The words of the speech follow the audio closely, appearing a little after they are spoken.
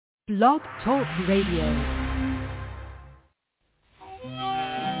Blog Talk Radio.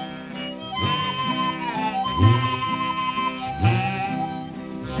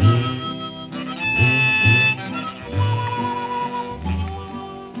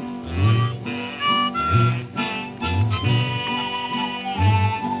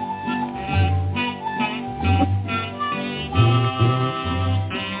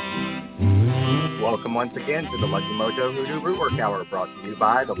 Welcome once again to the Lucky Mojo Hoodoo Rootwork Hour, brought to you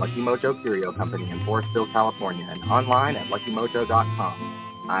by the Lucky Mojo Curio Company in Forestville, California, and online at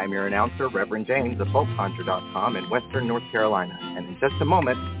luckymojo.com. I'm your announcer, Reverend James of folkconjure.com in Western North Carolina, and in just a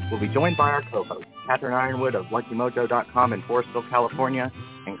moment, we'll be joined by our co-host, Catherine Ironwood of luckymojo.com in Forestville, California,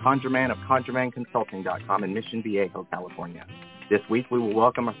 and ConjureMan of ConjureManConsulting.com in Mission Viejo, California. This week, we will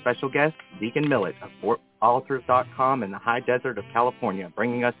welcome our special guest, Deacon Millett of FortAltars.com in the high desert of California,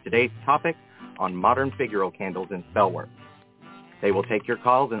 bringing us today's topic on modern figural candles and spellwork. They will take your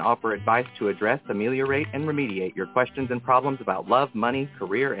calls and offer advice to address, ameliorate, and remediate your questions and problems about love, money,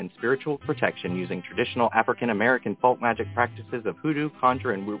 career, and spiritual protection using traditional African-American folk magic practices of hoodoo,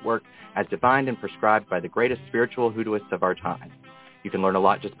 conjure, and rootwork as defined and prescribed by the greatest spiritual hoodooists of our time. You can learn a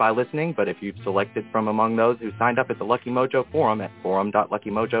lot just by listening, but if you've selected from among those who signed up at the Lucky Mojo forum at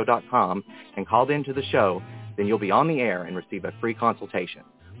forum.luckymojo.com and called into the show, then you'll be on the air and receive a free consultation.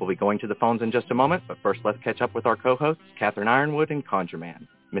 We'll be going to the phones in just a moment, but first let's catch up with our co-hosts, Catherine Ironwood and ConjureMan.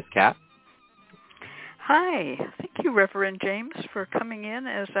 Miss Cat? Hi. Thank you, Reverend James, for coming in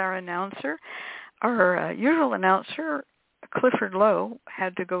as our announcer. Our usual announcer, Clifford Lowe,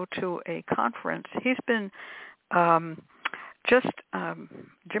 had to go to a conference. He's been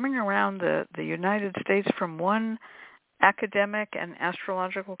jimming around the United States from one academic and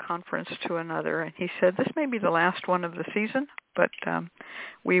astrological conference to another, and he said this may be the last one of the season, but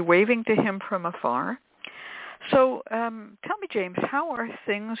we're waving to him from afar. So tell me, James, how are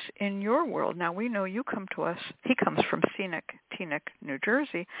things in your world? Now, we know you come to us. He comes from scenic Teaneck, New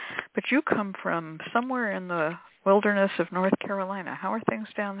Jersey, but you come from somewhere in the wilderness of North Carolina. How are things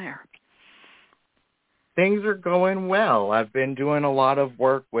down there? Things are going well. I've been doing a lot of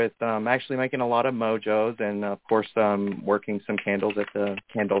work with actually making a lot of mojos and, of course, working some candles at the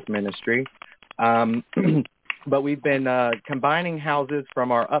Candles Ministry. But we've been combining houses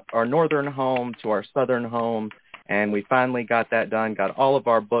from our northern home to our southern home, and we finally got that done, got all of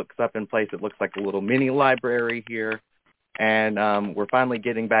our books up in place. It looks like a little mini library here, and we're finally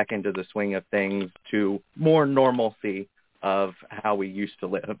getting back into the swing of things to more normalcy of how we used to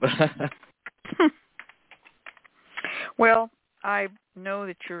live. Well, I know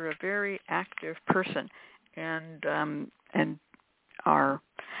that you're a very active person, and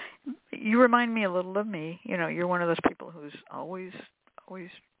you remind me a little of me. You know, you're one of those people who's always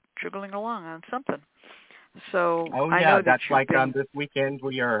jiggling along on something. So I know that's like this weekend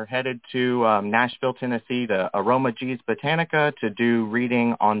we are headed to Nashville, Tennessee, the Aroma G's Botanica to do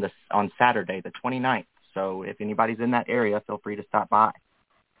reading on Saturday, the 29th. So if anybody's in that area, feel free to stop by.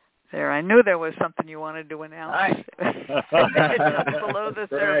 There, I knew there was something you wanted to announce. Right. Just below the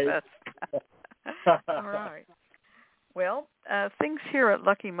surface. All right. Well, things here at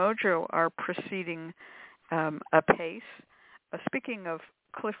Lucky Mojo are proceeding apace. Speaking of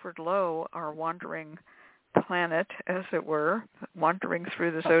Clifford Lowe, our wandering planet, as it were, wandering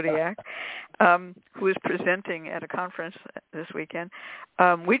through the zodiac, who is presenting at a conference this weekend,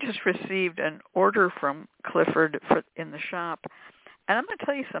 we just received an order from Clifford in the shop. And I'm going to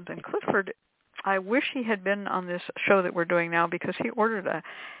tell you something. Clifford, I wish he had been on this show that we're doing now, because he ordered a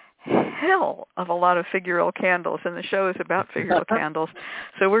hell of a lot of figural candles, and the show is about figural candles.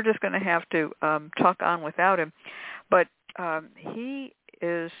 So we're just going to have to talk on without him. But he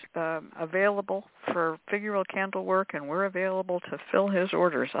is available for figural candle work, and we're available to fill his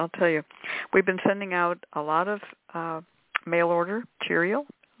orders. I'll tell you, we've been sending out a lot of mail order material,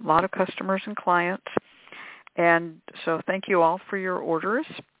 a lot of customers and clients. And so thank you all for your orders.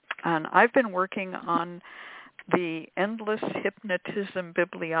 And I've been working on the Endless Hypnotism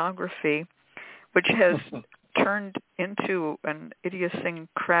Bibliography, which has turned into an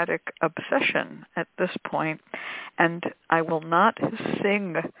idiosyncratic obsession at this point. And I will not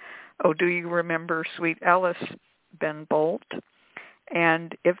sing, "Oh, Do You Remember Sweet Alice," Ben Bolt.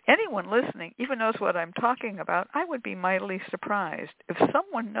 And if anyone listening even knows what I'm talking about, I would be mightily surprised. If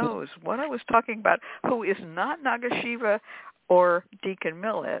someone knows what I was talking about who is not Nagashiva or Deacon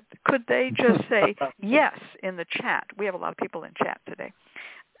Millett, could they just say yes in the chat? We have a lot of people in chat today.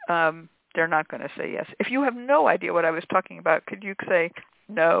 They're not going to say yes. If you have no idea what I was talking about, could you say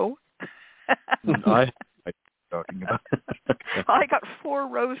no? I talking about. I got 4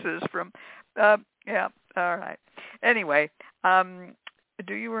 roses from, yeah, all right. Anyway,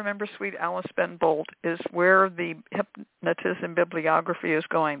 Do You Remember Sweet Alice Ben Bolt is where the hypnotism bibliography is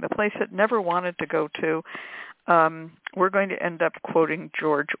going, the place it never wanted to go to. We're going to end up quoting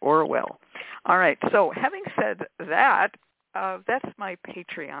George Orwell. All right, so having said that, that's my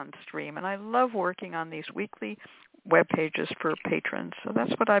Patreon stream, and I love working on these weekly web pages for patrons. So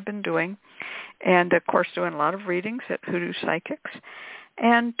that's what I've been doing, and of course doing a lot of readings at Hoodoo Psychics,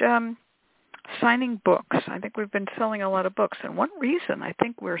 and signing books. I think we've been selling a lot of books, and one reason I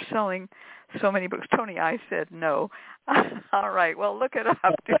think we're selling so many books, Tony, I said no. All right, well, look it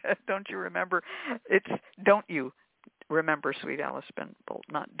up. Don't you remember? It's Don't You Remember Sweet Alice Ben Bolt,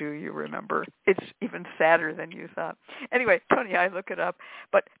 not Do You Remember. It's even sadder than you thought. Anyway, Tony, I look it up.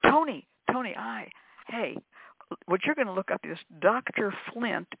 But Tony, hey, what you're going to look up is Dr.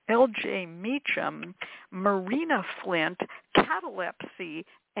 Flint, L.J. Meacham, Marina Flint, catalepsy,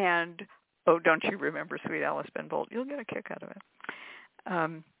 and Don't You Remember Sweet Alice Ben Bolt. You'll get a kick out of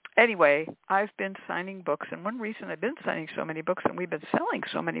it. Anyway, I've been signing books, and one reason I've been signing so many books and we've been selling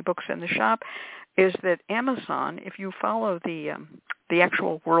so many books in the shop is that Amazon, if you follow the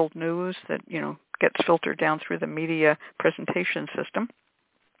actual world news that, gets filtered down through the media presentation system,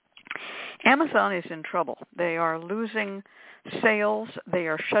 Amazon is in trouble. They are losing sales. They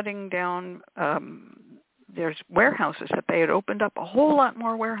are shutting down. There's warehouses that they had opened up, a whole lot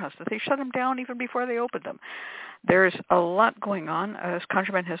more warehouses. They shut them down even before they opened them. There's a lot going on. As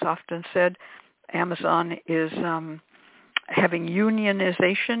ConjureMan has often said, Amazon is having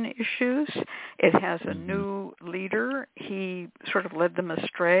unionization issues. It has a new leader. He sort of led them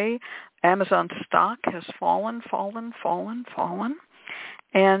astray. Amazon stock has fallen.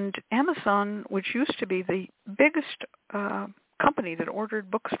 And Amazon, which used to be the biggest company that ordered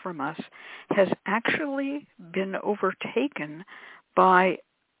books from us, has actually been overtaken by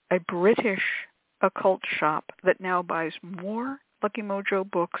a British occult shop that now buys more Lucky Mojo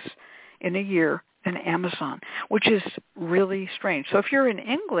books in a year than Amazon, which is really strange. So if you're in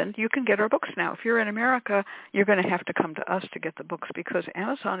England, you can get our books now. If you're in America, you're going to have to come to us to get the books because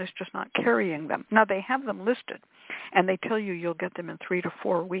Amazon is just not carrying them. Now, they have them listed, and they tell you you'll get them in 3 to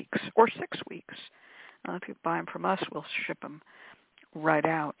 4 weeks or 6 weeks. If you buy them from us, we'll ship them right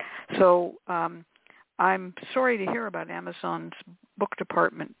out. So I'm sorry to hear about Amazon's book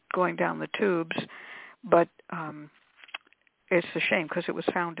department going down the tubes, but it's a shame because it was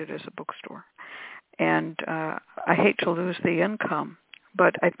founded as a bookstore. And I hate to lose the income,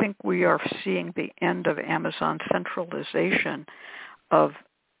 but I think we are seeing the end of Amazon's centralization of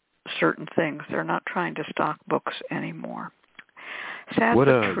certain things. They're not trying to stock books anymore. Sad but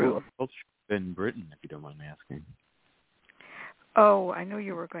true. What else in Britain, if you don't mind me asking? Oh, I knew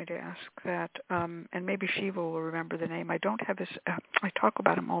you were going to ask that, and maybe Shiva will remember the name. I don't have his. I talk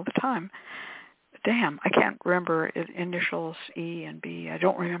about him all the time. Damn, I can't remember initials E and B. I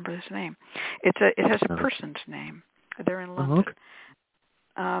don't remember his name. It has a person's name. They're in London.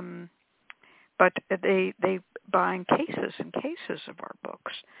 Okay. But they buy cases and cases of our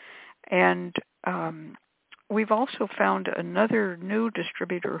books, and we've also found another new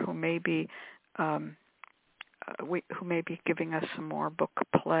distributor who may be giving us some more book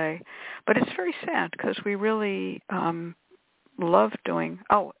play. But it's very sad because we really love doing.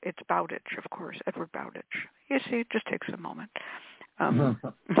 Oh, it's Bowditch, of course, Edward Bowditch. You see, it just takes a moment.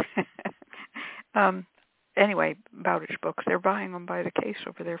 Anyway, Bowditch books. They're buying them by the case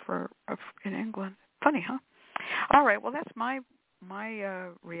over there in England. Funny, huh? All right. Well, that's my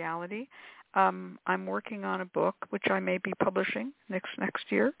reality. I'm working on a book which I may be publishing next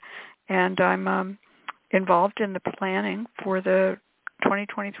year, and I'm involved in the planning for the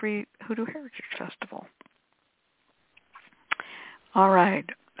 2023 Hoodoo Heritage Festival. All right.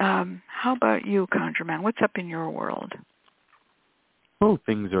 How about you, ConjureMan? What's up in your world? Well,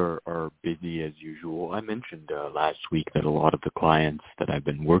 things are busy as usual. I mentioned last week that a lot of the clients that I've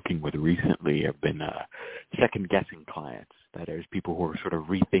been working with recently have been second-guessing clients. That is, people who are sort of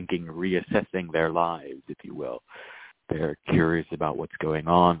rethinking, reassessing their lives, if you will. They're curious about what's going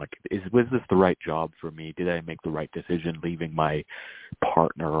on. Like, was this the right job for me? Did I make the right decision leaving my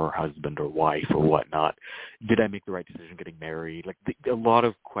partner or husband or wife or whatnot? Did I make the right decision getting married? Like, a lot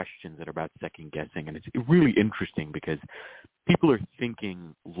of questions that are about second guessing, and it's really interesting because people are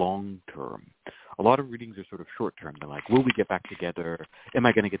thinking long term. A lot of readings are sort of short term. They're like, will we get back together? Am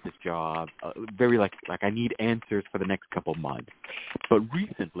I going to get this job? Very like I need answers for the next couple months. But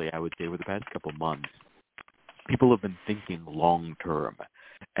recently, I would say over the past couple months, people have been thinking long term,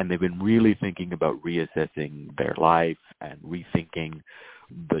 and they've been really thinking about reassessing their life and rethinking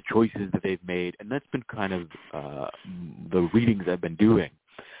the choices that they've made. And that's been kind of the readings I've been doing.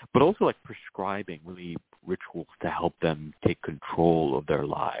 but also like prescribing really rituals to help them take control of their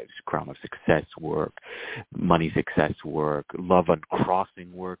lives. Crown of Success work, money success work, love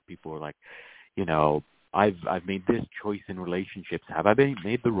uncrossing work. People are like, you know, I've made this choice in relationships. Have I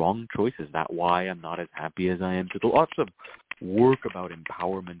made the wrong choice? Is that why I'm not as happy as I am? So lots of work about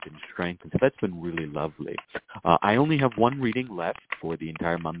empowerment and strength, and so that's been really lovely. I only have one reading left for the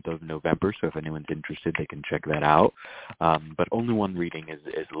entire month of November, so if anyone's interested, they can check that out. But only one reading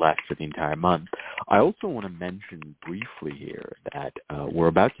is left for the entire month. I also want to mention briefly here that we're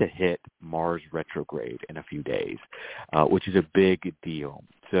about to hit Mars retrograde in a few days, which is a big deal.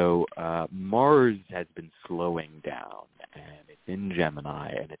 So Mars has been slowing down, and it's in Gemini,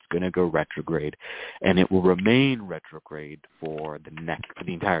 and it's going to go retrograde, and it will remain retrograde for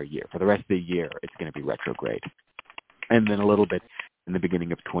the entire year. For the rest of the year, it's going to be retrograde, and then a little bit in the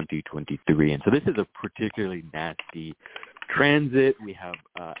beginning of 2023. And so this is a particularly nasty transit. We have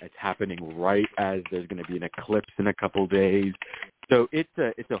it's happening right as there's going to be an eclipse in a couple days. So it's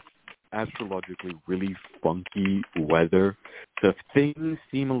a astrologically really funky weather. So if things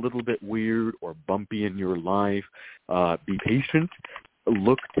seem a little bit weird or bumpy in your life, be patient.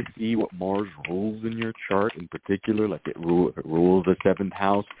 Look to see what Mars rules in your chart in particular, like if it rules the 7th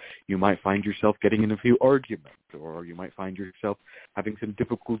house. You might find yourself getting in a few arguments, or you might find yourself having some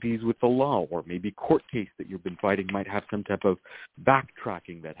difficulties with the law, or maybe court case that you've been fighting might have some type of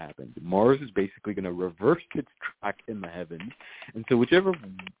backtracking that happens. Mars is basically going to reverse its track in the heavens, and so whichever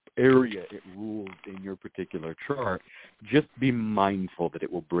area it rules in your particular chart, just be mindful that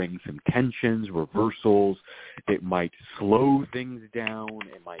it will bring some tensions, reversals. It might slow things down.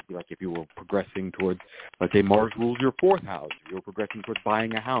 It might be like if you were progressing towards, let's say Mars rules your 4th house, you're progressing towards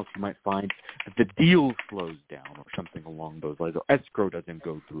buying a house, you might find that the deal slows down or something along those lines, or escrow doesn't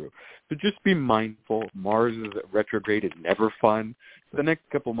go through. So just be mindful. Mars retrograde is never fun. The next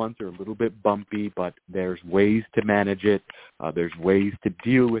couple months are a little bit bumpy, but there's ways to manage it. There's ways to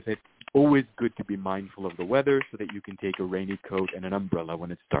deal with it. Always good to be mindful of the weather so that you can take a rainy coat and an umbrella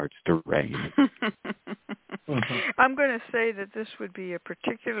when it starts to rain. I'm going to say that this would be a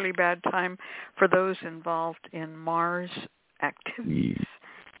particularly bad time for those involved in Mars activities,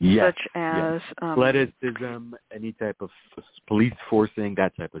 such as athleticism, any type of police forcing,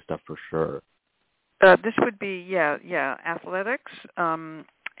 that type of stuff for sure. This would be, athletics and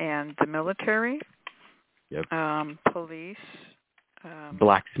the military, police.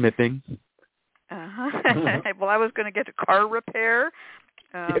 Blacksmithing. Well, I was going to get to car repair.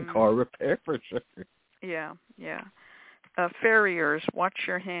 Car repair for sure. Yeah. Farriers, watch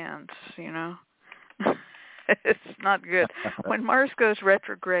your hands, you know. It's not good. When Mars goes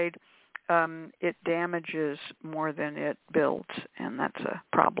retrograde, it damages more than it builds, and that's a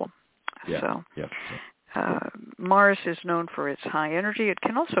problem. Mars is known for its high energy. It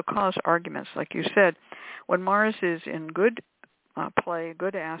can also cause arguments, like you said. When Mars is in good play,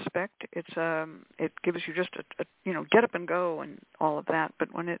 good aspect, it gives you just a get up and go and all of that.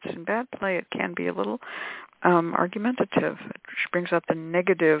 But when it's in bad play, it can be a little argumentative. It brings up the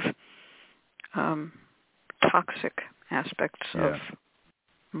negative, toxic aspects of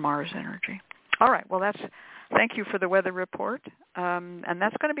Mars energy. All right. Well, thank you for the weather report. And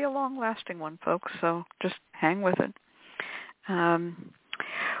that's going to be a long-lasting one, folks, so just hang with it.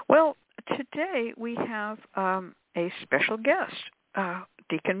 Well, today we have a special guest,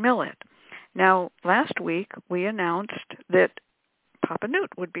 Deacon Millett. Now, last week we announced that Papa Newt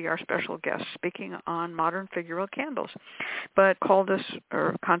would be our special guest speaking on modern figural candles, but called us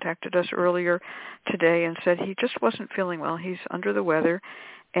or contacted us earlier today and said he just wasn't feeling well. He's under the weather,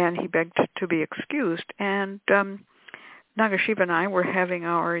 and he begged to be excused. And Nagashiva and I were having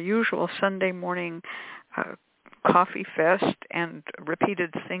our usual Sunday morning coffee fest and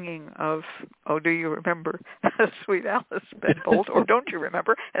repeated singing of, "Oh, do you remember Sweet Alice Bedbolt?" or "Don't you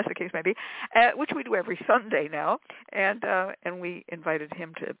remember?" as the case may be, which we do every Sunday now. And we invited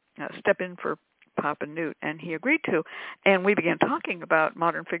him to step in for Papa Newt, and he agreed to. And we began talking about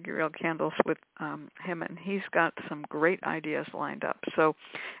modern figural candles with him, and he's got some great ideas lined up. So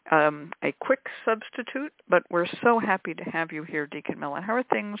a quick substitute, but we're so happy to have you here, Deacon Millett. How are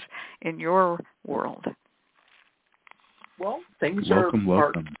things in your world? Well, things welcome.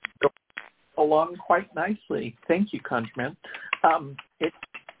 are along quite nicely. Thank you, Conjurman. It's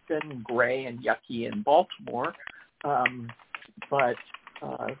been gray and yucky in Baltimore, but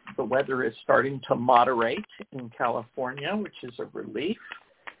the weather is starting to moderate in California, which is a relief.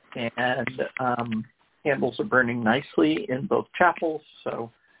 And candles are burning nicely in both chapels,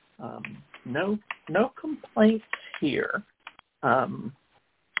 so no complaints here.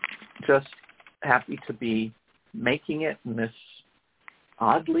 Just happy to be making it in this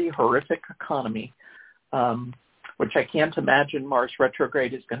oddly horrific economy, which I can't imagine Mars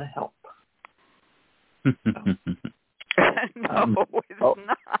retrograde is going to help. No, it's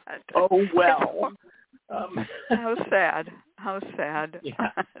not. Oh, well. How sad.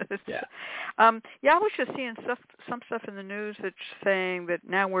 Yeah. Yeah, I was just seeing some stuff in the news that's saying that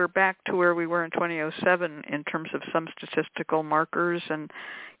now we're back to where we were in 2007 in terms of some statistical markers and,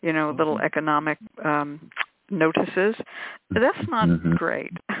 little economic notices. That's not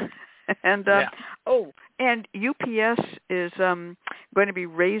great. And and UPS is going to be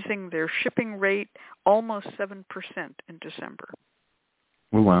raising their shipping rate almost 7% in December.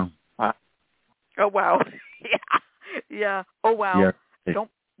 Oh wow! Oh wow! Yeah. Oh wow! Yeah.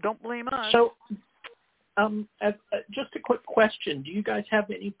 Don't blame us. So, just a quick question: do you guys have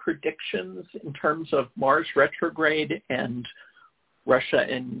any predictions in terms of Mars retrograde and Russia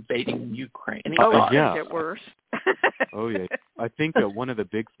invading Ukraine? It's going to get worse. Oh, yeah. I think one of the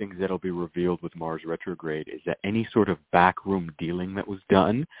big things that'll be revealed with Mars retrograde is that any sort of backroom dealing that was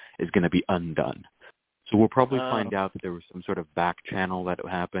done is going to be undone. So we'll probably find out that there was some sort of back channel that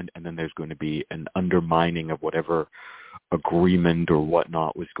happened, and then there's going to be an undermining of whatever agreement or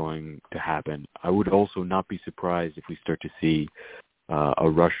whatnot was going to happen. I would also not be surprised if we start to see a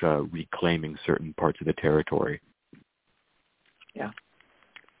Russia reclaiming certain parts of the territory. Yeah.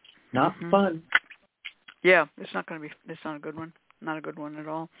 Not fun. Yeah, it's not a good one. Not a good one at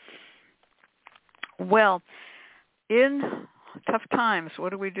all. Well, in tough times,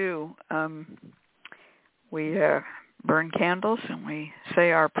 what do? We burn candles and we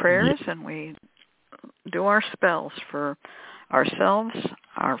say our prayers and we do our spells for ourselves,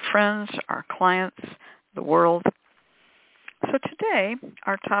 our friends, our clients, the world. So today,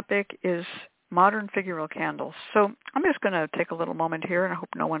 our topic is modern figural candles. So I'm just going to take a little moment here, and I hope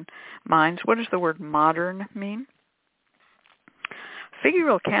no one minds. What does the word modern mean?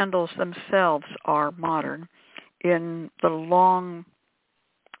 Figural candles themselves are modern in the long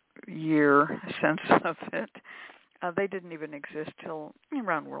year sense of it. They didn't even exist till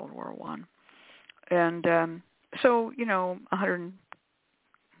around World War I. And so, 100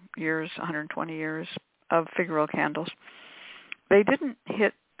 years, 120 years of figural candles. They didn't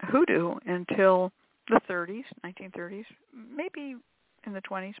hit Hoodoo until the 30s, 1930s, maybe in the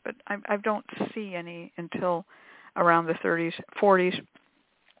 20s, but I don't see any until around the 30s, 40s.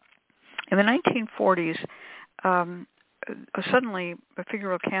 In the 1940s, suddenly the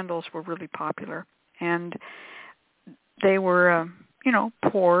figural candles were really popular, and they were,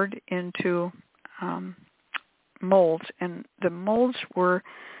 poured into molds, and the molds were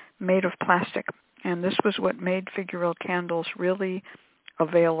made of plastic, and this was what made figural candles really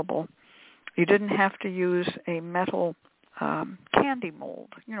available. You didn't have to use a metal candy mold,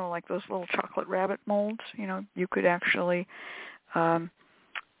 like those little chocolate rabbit molds. You could actually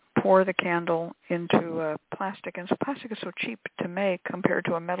pour the candle into plastic, and so plastic is so cheap to make compared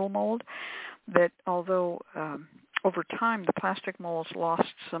to a metal mold that although over time the plastic molds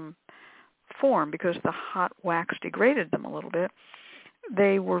lost some form because the hot wax degraded them a little bit,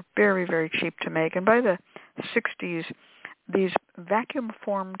 they were very, very cheap to make. And by the 60s, these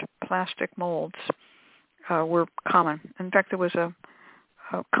vacuum-formed plastic molds were common. In fact, there was a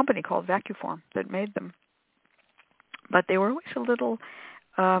company called Vacuform that made them. But they were always a little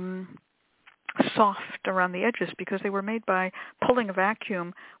soft around the edges because they were made by pulling a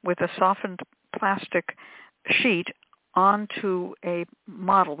vacuum with a softened plastic sheet onto a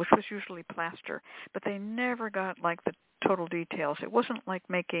model, which was usually plaster. But they never got like the total details. It wasn't like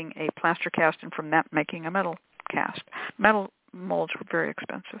making a plaster cast and from that making a metal cast. Metal molds were very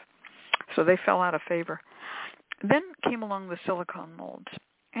expensive, so they fell out of favor. Then came along the silicone molds,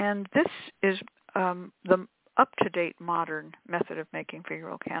 and this is the up-to-date modern method of making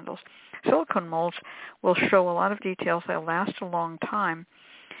figural candles. Silicone molds will show a lot of details. They'll last a long time.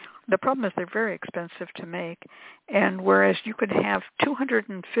 The problem is they're very expensive to make, and whereas you could have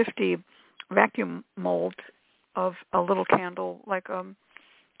 250 vacuum molds of a little candle, like a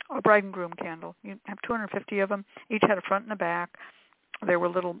bride and groom candle. You have 250 of them. Each had a front and a back. There were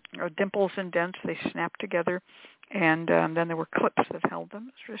little dimples and dents. They snapped together, and then there were clips that held them.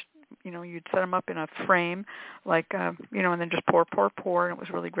 It's just, you'd set them up in a frame, like, and then just pour, and it was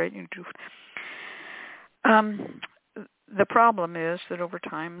really great. The problem is that over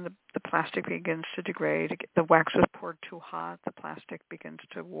time, the plastic begins to degrade. The wax is poured too hot. The plastic begins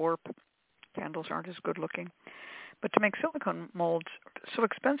to warp. Candles aren't as good looking. But to make silicone molds, so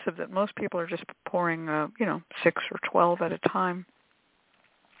expensive that most people are just pouring, 6 or 12 at a time.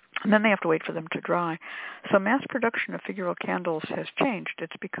 And then they have to wait for them to dry. So mass production of figural candles has changed.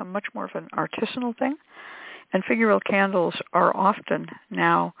 It's become much more of an artisanal thing. And figural candles are often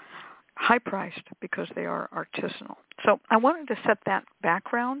now high-priced because they are artisanal. So I wanted to set that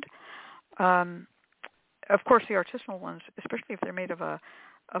background. Of course, the artisanal ones, especially if they're made of a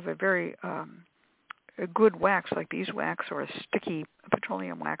very a good wax like beeswax or a sticky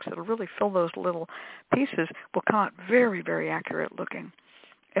petroleum wax that'll really fill those little pieces, will come out very, very accurate looking,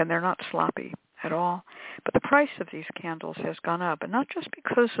 and they're not sloppy at all. But the price of these candles has gone up, and not just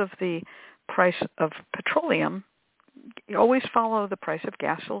because of the price of petroleum. You always follow the price of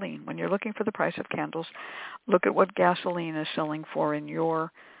gasoline. When you're looking for the price of candles, look at what gasoline is selling for in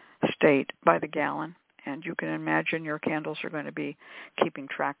your state by the gallon, and you can imagine your candles are going to be keeping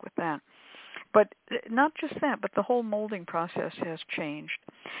track with that. But not just that, but the whole molding process has changed.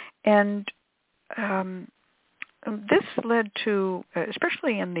 And this led to,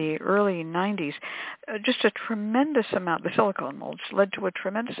 especially in the early 90s, just a tremendous amount, the silicone molds led to a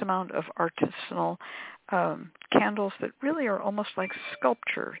tremendous amount of artisanal candles that really are almost like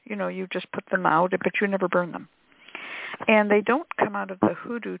sculpture. You know, you just put them out, but you never burn them. And they don't come out of the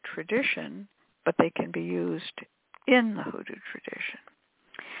Hoodoo tradition, but they can be used in the Hoodoo tradition.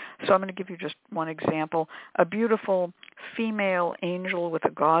 So I'm going to give you just one example. A beautiful female angel with a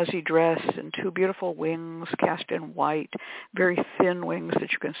gauzy dress and two beautiful wings cast in white, very thin wings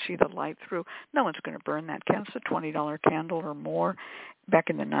that you can see the light through. No one's going to burn that candle. It's a $20 candle or more. Back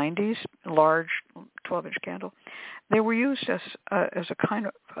in the 90s, large 12-inch candle. They were used as a kind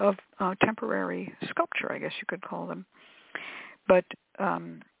of temporary sculpture, I guess you could call them. But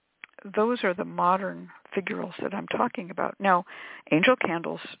those are the modern figurals that I'm talking about. Now, angel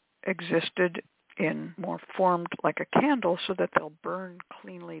candles existed in more formed like a candle so that they'll burn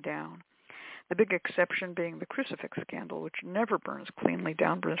cleanly down. The big exception being the crucifix candle, which never burns cleanly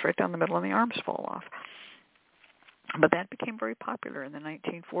down, burns right down the middle and the arms fall off. But that became very popular in the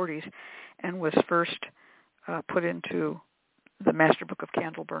 1940s and was first put into the Master Book of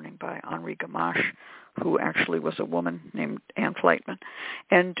Candle Burning by Henri Gamache, who actually was a woman named Anne Flightman.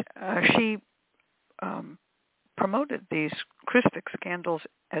 And she promoted these crucifix candles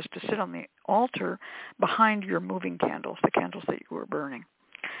as to sit on the altar behind your moving candles, the candles that you were burning.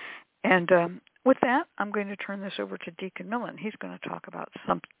 And with that, I'm going to turn this over to Deacon Millett. He's going to talk about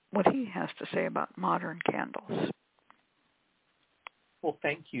what he has to say about modern candles. Well,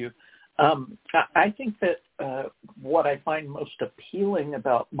 thank you. I think that what I find most appealing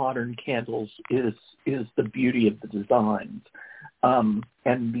about modern candles is the beauty of the designs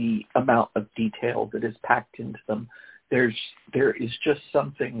and the amount of detail that is packed into them. There is just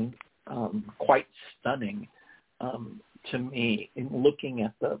something quite stunning to me in looking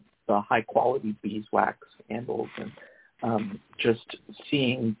at the high quality beeswax candles and just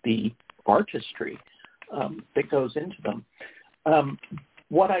seeing the artistry that goes into them.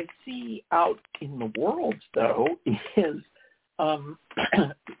 What I see out in the world, though, is,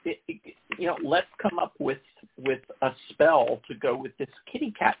 let's come up with a spell to go with this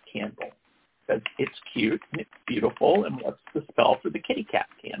kitty cat candle. Because it's cute and it's beautiful, and what's the spell for the kitty cat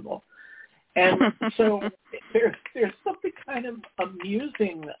candle? And so there's something kind of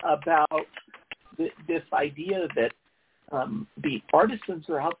amusing about this idea that the artisans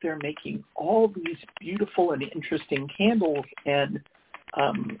are out there making all these beautiful and interesting candles, and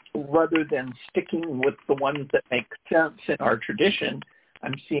rather than sticking with the ones that make sense in our tradition,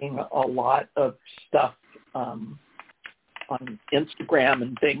 I'm seeing a lot of stuff on Instagram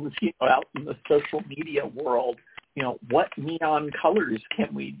and things, out in the social media world. What neon colors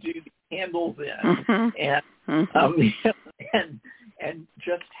can we do the candles in, and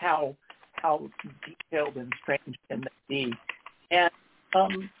just how detailed and strange can they be? And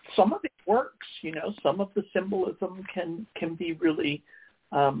some of it works. Some of the symbolism can be really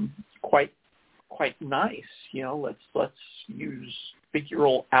quite nice. Let's use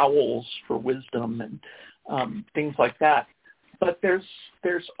figural owls for wisdom and things like that. But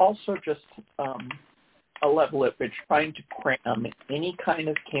there's also just a level at which trying to cram any kind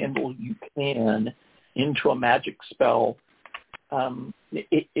of candle you can into a magic spell,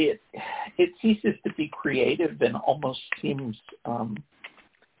 it ceases to be creative and almost seems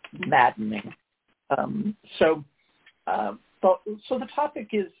maddening. So the topic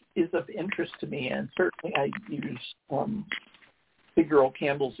is of interest to me, and certainly I use figural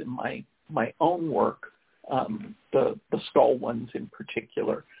candles in my own work, the skull ones in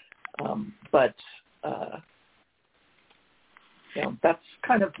particular. But that's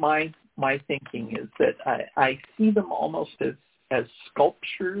kind of my thinking, is that I see them almost as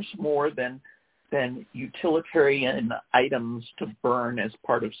sculptures more than utilitarian items to burn as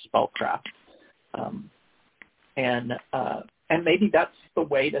part of spellcraft. And and maybe that's the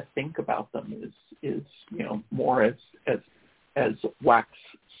way to think about them is more as wax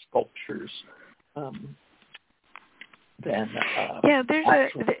sculptures than there's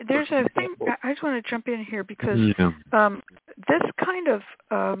a thing. I just want to jump in here because this kind of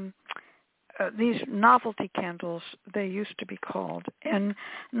these novelty candles, they used to be called, and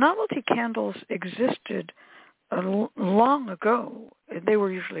novelty candles existed long ago. They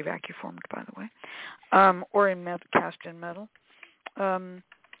were usually vacuum formed, by the way, or in cast in metal. The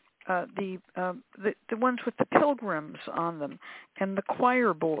ones with the pilgrims on them, and the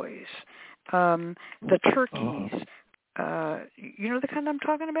choir boys, the turkeys. You know the kind I'm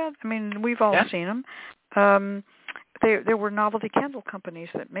talking about? I mean, we've all seen them. There were novelty candle companies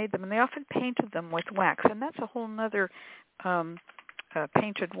that made them, and they often painted them with wax, and that's a whole other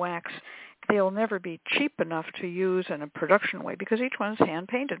painted wax. They'll never be cheap enough to use in a production way because each one's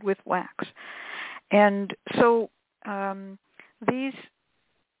hand-painted with wax. And so these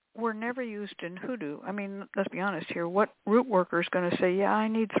were never used in hoodoo. I mean, let's be honest here. What root worker is going to say, yeah, I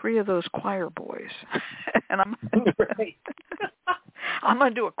need 3 of those choir boys? And I'm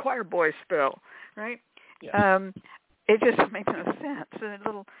going to do a choir boy spell, right? Yeah. It just doesn't make no sense.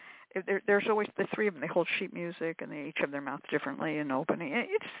 And there's always the 3 of them. They hold sheet music, and they each have their mouth differently and opening.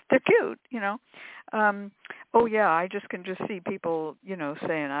 They're cute, I can just see people,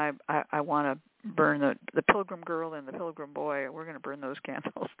 saying, I want to burn the pilgrim girl and the pilgrim boy. We're going to burn those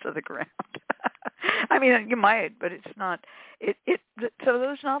candles to the ground. I mean, you might, but it's not. So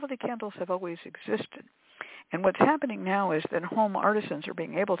those novelty candles have always existed. And what's happening now is that home artisans are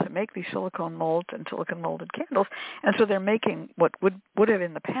being able to make these silicone molds and silicone molded candles, and so they're making what would have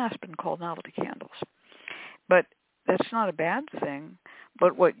in the past been called novelty candles. But that's not a bad thing.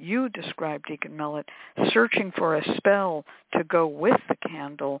 But what you described, Deacon Millett, searching for a spell to go with the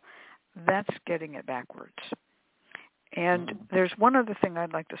candle, that's getting it backwards. And there's one other thing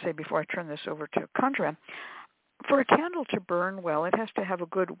I'd like to say before I turn this over to Conjura. For a candle to burn well, it has to have a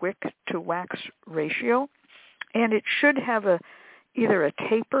good wick to wax ratio. And it should have either a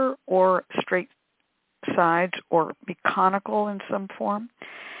taper or straight sides or be conical in some form.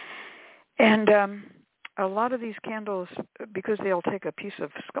 And a lot of these candles, because they'll take a piece of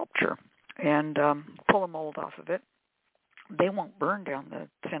sculpture and pull a mold off of it, they won't burn down the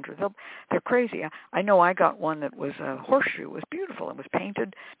center. They're crazy. I know I got one that was a horseshoe. It was beautiful. It was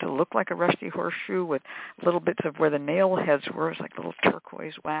painted to look like a rusty horseshoe with little bits of where the nail heads were. It was like little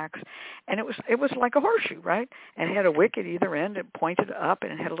turquoise wax. And it was like a horseshoe, right? And it had a wick at either end. It pointed up,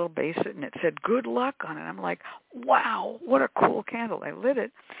 and it had a little base, and it said, good luck on it. I'm like, wow, what a cool candle. I lit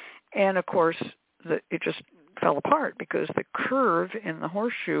it. And, of course, it just fell apart because the curve in the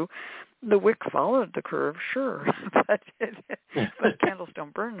horseshoe, the wick followed the curve, sure, but candles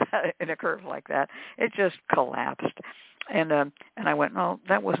don't burn in a curve like that. It just collapsed, and I went, no,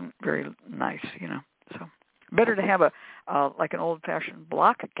 that wasn't very nice, So better to have like an old-fashioned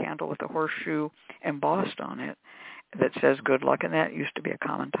block candle with a horseshoe embossed on it that says good luck, and that used to be a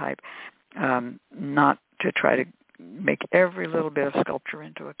common type, not to try to make every little bit of sculpture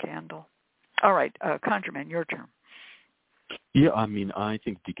into a candle. All right, Conjurman, your turn. Yeah, I mean, I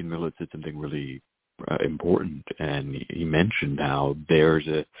think Deacon Millett said something really important, and he mentioned how there's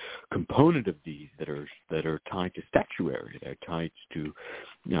a component of these that are tied to statuary, they're tied to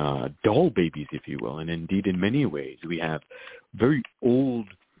doll babies, if you will, and indeed in many ways we have very old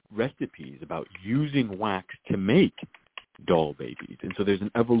recipes about using wax to make doll babies. And so there's an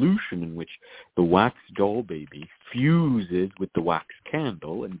evolution in which the wax doll baby fuses with the wax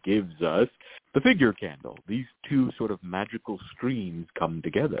candle and gives us the figure candle. These two sort of magical streams come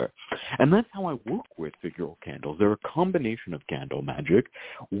together. And that's how I work with figural candles. They're a combination of candle magic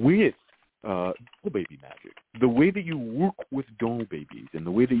with doll baby magic. The way that you work with doll babies and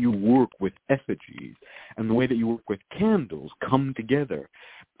the way that you work with effigies and the way that you work with candles come together,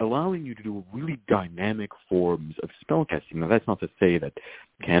 allowing you to do really dynamic forms of spellcasting. Now, that's not to say that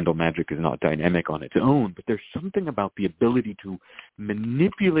candle magic is not dynamic on its own, but there's something about the ability to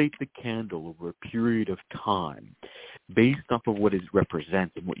manipulate the candle over a period of time based off of what it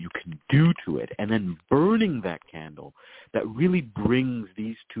represents and what you can do to it, and then burning that candle that really brings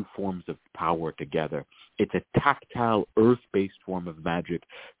these two forms of power together. It's a tactile, earth-based form of magic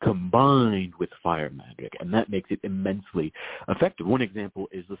combined with fire magic, and that makes it immensely effective. One example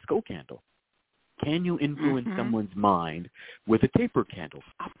is the skull candle. Can you influence someone's mind with a taper candle?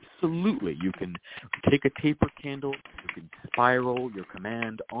 Absolutely. You can take a taper candle, you can spiral your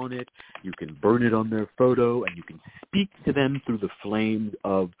command on it, you can burn it on their photo, and you can speak to them through the flames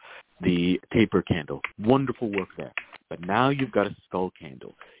of the taper candle. Wonderful work there. But now you've got a skull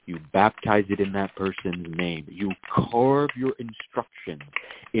candle. You baptize it in that person's name. You carve your instructions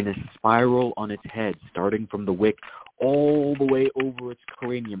in a spiral on its head, starting from the wick all the way over its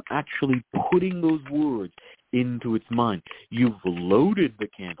cranium, actually putting those words into its mind. You've loaded the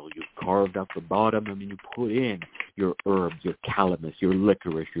candle. You've carved out the bottom, and then you put in your herbs, your calamus, your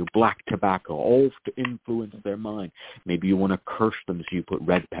licorice, your black tobacco, all to influence their mind. Maybe you want to curse them, so you put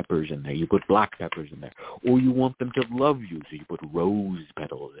red peppers in there. You put black peppers in there. Or you want them to love you, so you put rose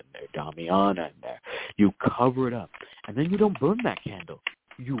petals in there, damiana in there. You cover it up. And then you don't burn that candle.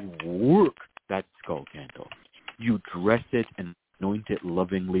 You work that skull candle. You dress it and anoint it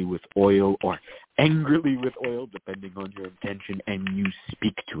lovingly with oil or angrily with oil, depending on your intention, and you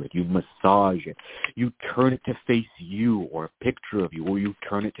speak to it. You massage it. You turn it to face you or a picture of you, or you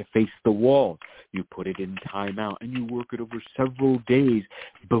turn it to face the wall. You put it in timeout, and you work it over several days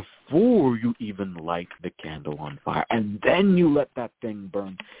before you even light the candle on fire. And then you let that thing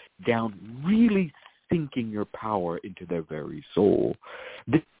burn down, really sinking your power into their very soul.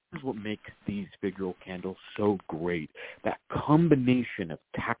 This is what makes these figural candles so great. That combination of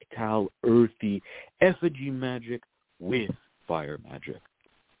tactile, earthy, effigy magic with fire magic.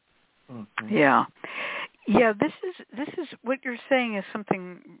 Mm-hmm. Yeah. Yeah, this is what you're saying is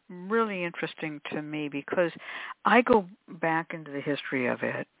something really interesting to me, because I go back into the history of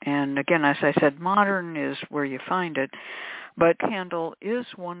it. And again, as I said, modern is where you find it. But candle is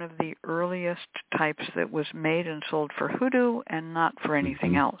one of the earliest types that was made and sold for hoodoo and not for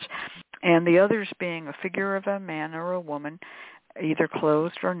anything else. And the others being a figure of a man or a woman, either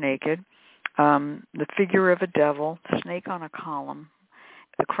clothed or naked, the figure of a devil, snake on a column,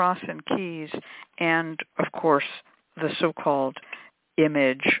 the cross and keys, and, of course, the so-called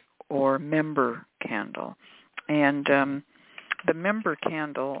image or member candle. And the member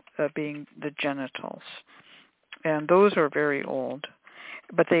candle being the genitals. And those are very old,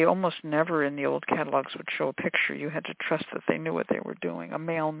 but they almost never in the old catalogs would show a picture. You had to trust that they knew what they were doing, a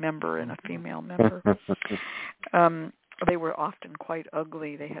male member and a female member. They were often quite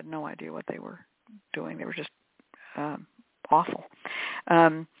ugly. They had no idea what they were doing. They were just awful.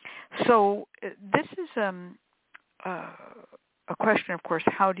 So this is a question, of course,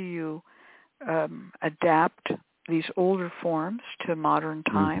 how do you adapt these older forms to modern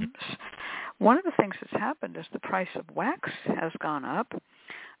times? One of the things that's happened is the price of wax has gone up.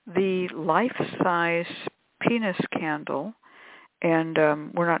 The life-size penis candle, and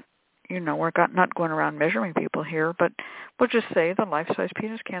we're not, not going around measuring people here, but we'll just say the life-size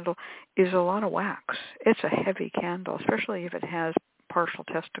penis candle is a lot of wax. It's a heavy candle, especially if it has partial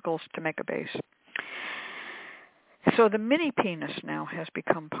testicles to make a base. So the mini penis now has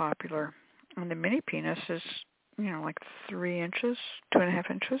become popular, and the mini penis is, like 3 inches,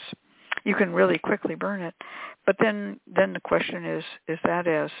 2.5 inches. You can really quickly burn it. But then the question is that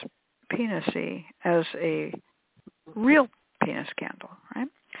as penis-y as a real penis candle, right?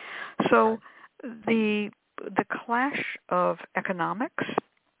 So the clash of economics,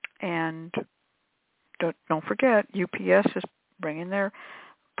 and don't forget, UPS is bringing their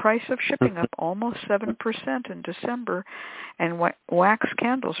price of shipping up almost 7% in December, and wax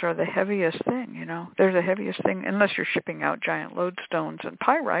candles are the heaviest thing, They're the heaviest thing, unless you're shipping out giant lodestones and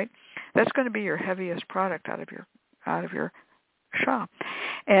pyrite. That's going to be your heaviest product out of your shop.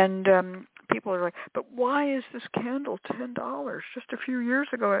 And people are like, but why is this candle $10? Just a few years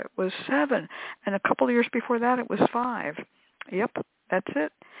ago it was $7, and a couple of years before that it was $5. Yep, that's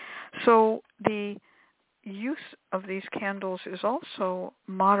it. So the use of these candles is also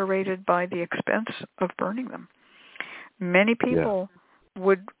moderated by the expense of burning them. Many people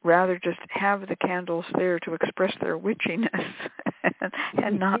would rather just have the candles there to express their witchiness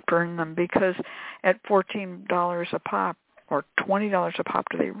and not burn them, because at $14 a pop or $20 a pop,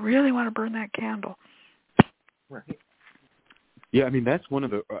 do they really want to burn that candle? Right. Yeah, I mean, that's one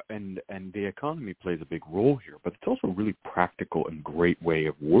of the, and the economy plays a big role here, but it's also a really practical and great way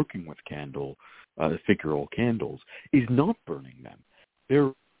of working with figural candles, is not burning them. They're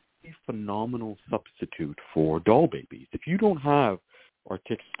a phenomenal substitute for doll babies. If you don't have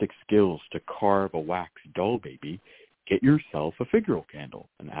artistic skills to carve a wax doll baby, get yourself a figural candle.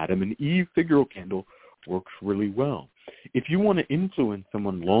 An Adam and Eve figural candle works really well. If you want to influence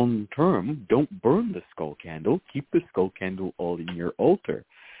someone long term, don't burn the skull candle. Keep the skull candle all in your altar.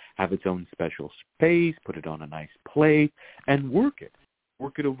 Have its own special space, put it on a nice plate, and work it.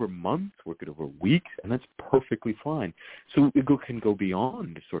 Work it over months, work it over weeks, and that's perfectly fine. So it can go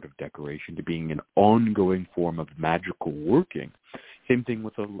beyond sort of decoration to being an ongoing form of magical working. Same thing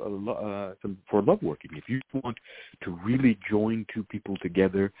with for love working. If you want to really join two people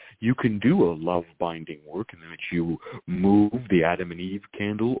together, you can do a love binding work in which you move the Adam and Eve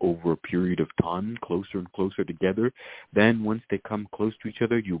candle over a period of time, closer and closer together. Then once they come close to each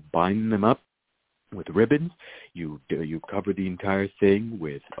other, you bind them up with ribbons. You cover the entire thing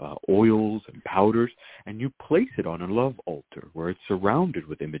with oils and powders, and you place it on a love altar where it's surrounded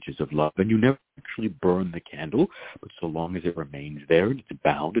with images of love, and you never actually burn the candle, but so long as it remains there and it's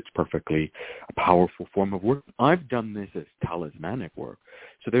bound, it's perfectly a powerful form of work. I've done this as talismanic work.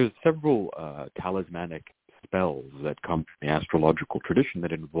 So there's several talismanic spells that come from the astrological tradition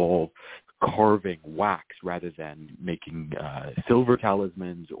that involve carving wax rather than making silver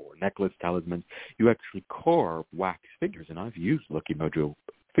talismans or necklace talismans. You actually carve wax figures, and I've used Lucky Mojo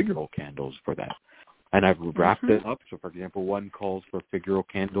Figural candles for that. And I've wrapped it up. So, for example, one calls for a Figural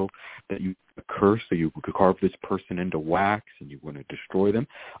candle that you curse, so you could carve this person into wax and you want to destroy them.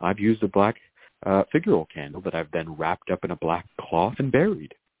 I've used a black Figural candle that I've then wrapped up in a black cloth and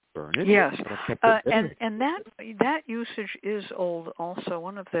buried. Burn it. Yes, and that usage is old. Also,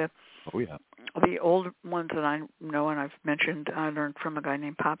 one of the old ones that I know, and I've mentioned, I learned from a guy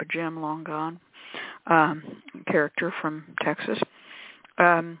named Papa Jim, long gone, character from Texas,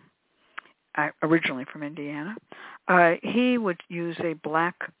 originally from Indiana. He would use a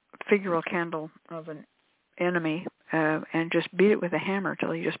black Figural candle of an enemy and just beat it with a hammer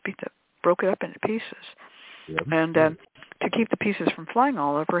till he just broke it up into pieces. Yep. And to keep the pieces from flying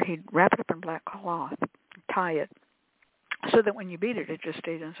all over, he'd wrap it up in black cloth, tie it, so that when you beat it, it just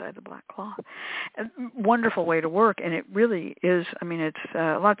stayed inside the black cloth. A wonderful way to work, and it really is. I mean, it's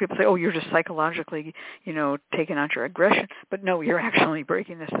a lot of people say, "Oh, you're just psychologically, taking out your aggression," but no, you're actually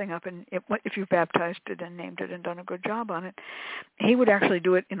breaking this thing up. And if you baptized it and named it and done a good job on it, he would actually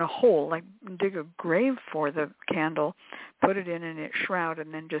do it in a hole, like dig a grave for the candle, put it in its shroud,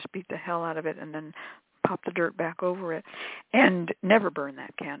 and then just beat the hell out of it, and then pop the dirt back over it, and never burn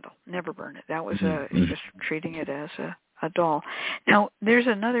that candle. Never burn it. That was just treating it as a doll. Now, there's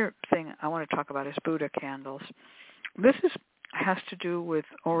another thing I want to talk about is Buddha candles. This has to do with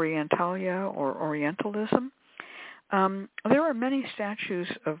Orientalia or Orientalism. There are many statues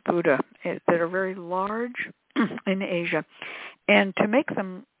of Buddha that are very large in Asia, and to make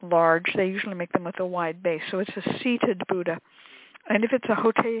them large, they usually make them with a wide base. So it's a seated Buddha, and if it's a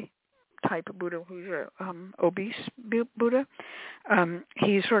Hote type of Buddha, who's an obese Buddha,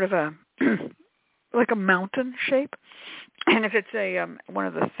 he's sort of like a mountain shape. And if it's one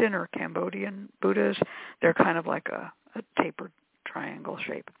of the thinner Cambodian Buddhas, they're kind of like a tapered triangle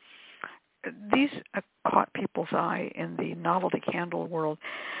shape. These caught people's eye in the novelty candle world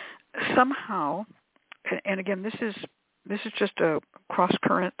somehow. And again, this is just a cross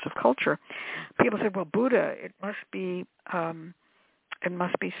currents of culture. People say, well, Buddha, it must be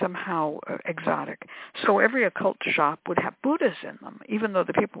somehow exotic. So every occult shop would have Buddhas in them, even though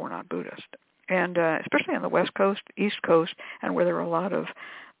the people were not Buddhist. And especially on the West Coast, East Coast, and where there are a lot of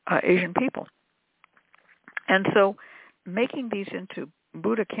Asian people. And so making these into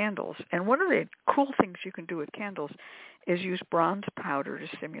Buddha candles, and one of the cool things you can do with candles is use bronze powder to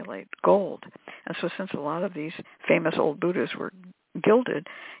simulate gold. And so since a lot of these famous old Buddhas were gilded,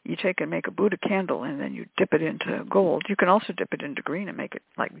 you take and make a Buddha candle and then you dip it into gold. You can also dip it into green and make it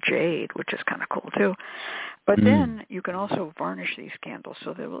like jade, which is kind of cool too. But then you can also varnish these candles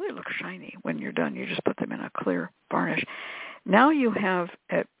so they really look shiny when you're done. You just put them in a clear varnish. Now you have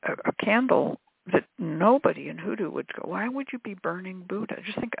a candle that nobody in Hoodoo would go, why would you be burning Buddha?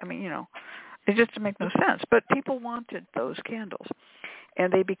 Just think, it just makes no sense. But people wanted those candles,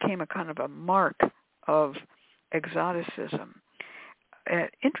 and they became a kind of a mark of exoticism.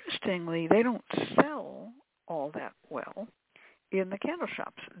 Interestingly, they don't sell all that well in the candle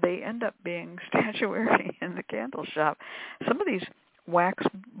shops. They end up being statuary in the candle shop. Some of these wax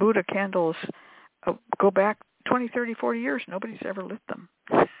Buddha candles go back 20, 30, 40 years. Nobody's ever lit them.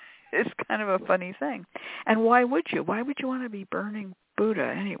 It's kind of a funny thing. And why would you? Why would you want to be burning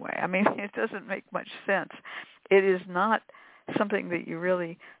Buddha anyway? I mean, it doesn't make much sense. It is not something that you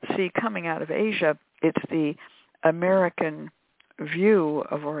really see coming out of Asia. It's the American view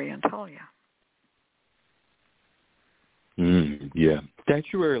of Orientalia. Yeah.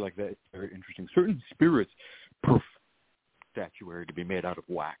 Statuary like that is very interesting. Certain spirits prefer statuary to be made out of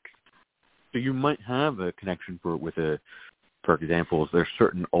wax. So you might have a connection for example, there's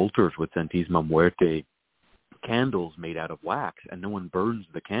certain altars with Santísima Muerte candles made out of wax, and no one burns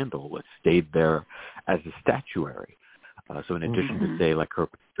the candle. It stayed there as a statuary. So in addition to, say, like her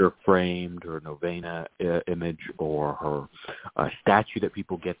picture framed, her novena image, or her statue that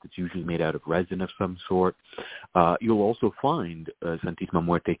people get that's usually made out of resin of some sort, you'll also find Santísima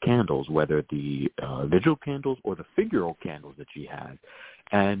Muerte candles, whether the vigil candles or the figural candles that she has.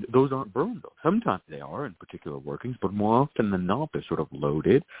 And those aren't burned, though. Sometimes they are in particular workings, but more often than not, they're sort of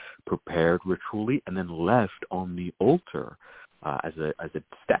loaded, prepared ritually, and then left on the altar as a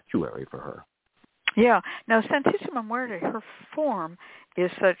statuary for her. Yeah. Now, Santísima Muerte, her form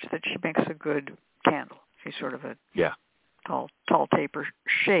is such that she makes a good candle. She's sort of a tall taper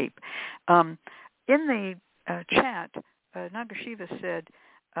shape. In the chat, Nagashiva said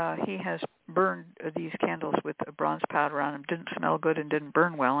he has burned these candles with a bronze powder on them. Didn't smell good and didn't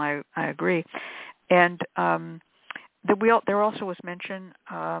burn well. I agree. And there also was mention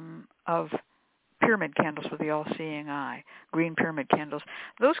of pyramid candles with the all-seeing eye, green pyramid candles.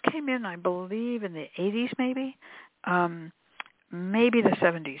 Those came in, I believe, in the 80s maybe the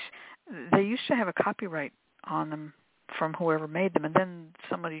 70s. They used to have a copyright on them from whoever made them, and then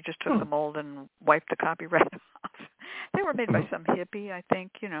somebody just took the mold and wiped the copyright off. They were made by some hippie, I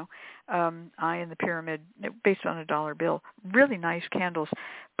think, eye in the pyramid, based on a dollar bill. Really nice candles,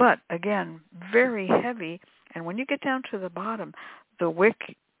 but again, very heavy, and when you get down to the bottom, the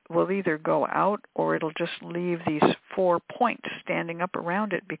wick will either go out or it'll just leave these 4 points standing up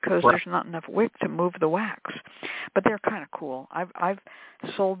around it because there's not enough wick to move the wax. But they're kind of cool. I've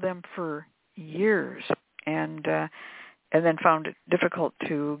sold them for years and then found it difficult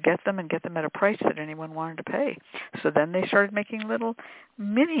to get them at a price that anyone wanted to pay. So then they started making little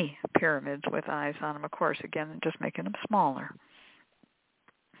mini pyramids with eyes on them, of course, again, just making them smaller.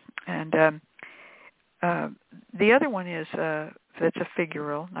 And the other one is that's a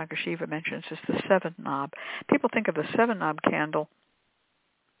figural, Nagashiva mentions, is the 7-knob. People think of the 7-knob candle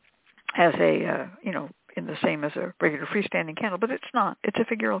as a, in the same as a regular freestanding candle, but it's not. It's a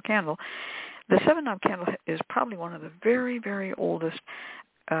figural candle. The 7-knob candle is probably one of the very, very oldest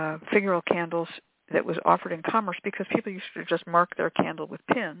figural candles that was offered in commerce because people used to just mark their candle with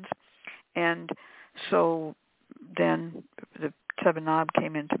pins. And so then the 7-knob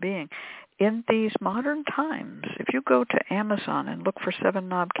came into being. In these modern times, if you go to Amazon and look for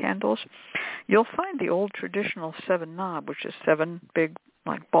 7-knob candles, you'll find the old traditional 7-knob, which is 7 big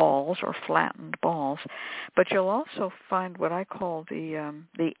like balls or flattened balls. But you'll also find what I call the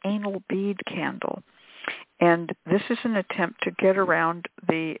anal bead candle. And this is an attempt to get around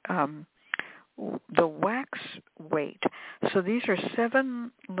the wax weight. So these are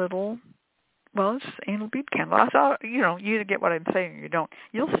 7 little, well, it's anal bead candle. I thought, you either get what I'm saying or you don't.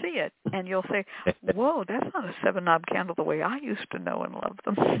 You'll see it, and you'll say, whoa, that's not a 7-knob candle the way I used to know and love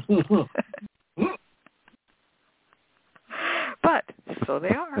them. But so they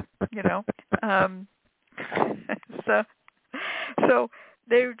are, So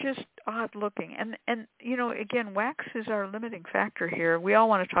they're just odd looking. And again, wax is our limiting factor here. We all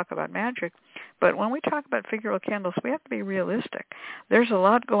want to talk about magic, but when we talk about figural candles, we have to be realistic. There's a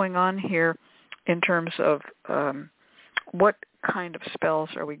lot going on here in terms of what kind of spells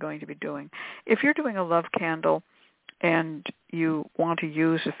are we going to be doing. If you're doing a love candle and you want to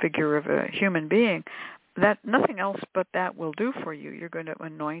use a figure of a human being, that nothing else but that will do for you. You're going to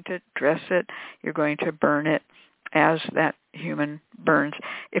anoint it, dress it, you're going to burn it as that human burns.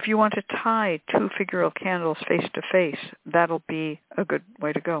 If you want to tie 2 figural candles face to face, that'll be a good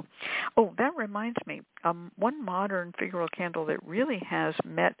way to go. Oh, that reminds me, one modern figural candle that really has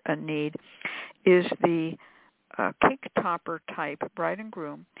met a need is the cake topper type, bride and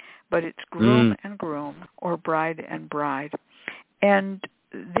groom, but it's groom and groom or bride and bride. And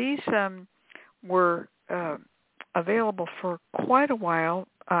these were available for quite a while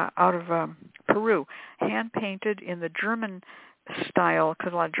out of Peru, hand-painted in the German style,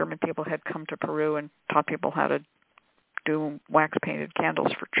 because a lot of German people had come to Peru and taught people how to do wax-painted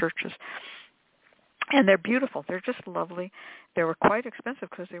candles for churches. And they're beautiful. They're just lovely. They were quite expensive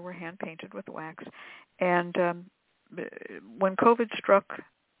because they were hand-painted with wax. And when COVID struck,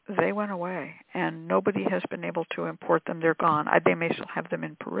 they went away, and nobody has been able to import them. They're gone. They may still have them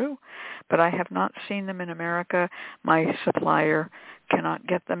in Peru, but I have not seen them in America. My supplier cannot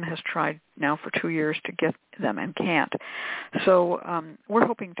get them, has tried now for 2 years to get them and can't. So we're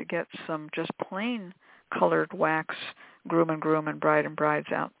hoping to get some just plain colored wax, groom and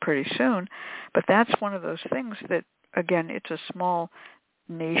brides out pretty soon. But that's one of those things that, again, it's a small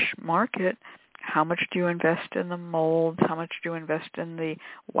niche market. How much do you invest in the molds? How much do you invest in the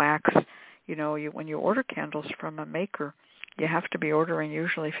wax? When you order candles from a maker, you have to be ordering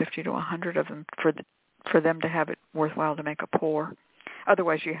usually 50 to 100 of them for them to have it worthwhile to make a pour.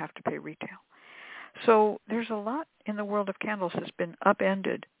 Otherwise, you have to pay retail. So there's a lot in the world of candles that's been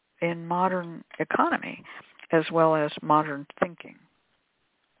upended in modern economy as well as modern thinking.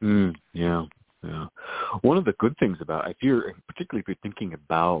 Yeah. One of the good things about, particularly if you're thinking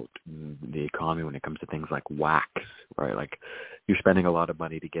about the economy when it comes to things like wax, right? Like you're spending a lot of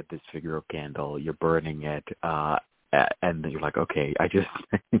money to get this Figural candle, you're burning it, and then you're like, okay, I just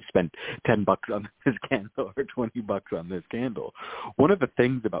spent $10 on this candle or $20 on this candle. One of the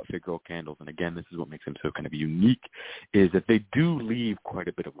things about Figural candles, and again, this is what makes them so kind of unique, is that they do leave quite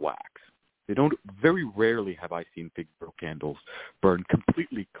a bit of wax. They don't. Very rarely have I seen Figural candles burn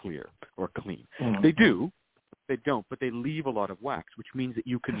completely clear or clean. Mm-hmm. They do, they don't, but they leave a lot of wax, which means that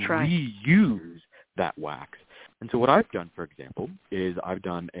you can reuse that wax. And so what I've done, for example, is I've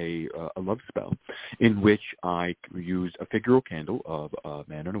done a love spell in which I used a Figural candle of a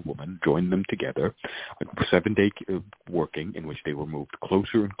man and a woman, joined them together, a 7-day working in which they were moved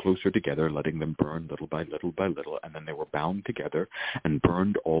closer and closer together, letting them burn little by little by little, and then they were bound together and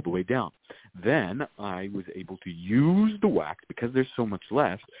burned all the way down. Then I was able to use the wax, because there's so much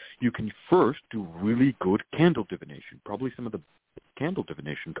left, you can first do really good candle divination. Probably some of the candle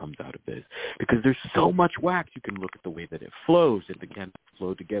divination comes out of this, because there's so much wax. You can look at the way that it flows. If the candles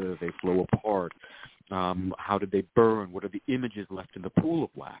flow together, they flow apart. How did they burn? What are the images left in the pool of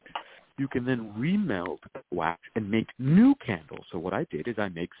wax? You can then remelt wax and make new candles. So what I did is I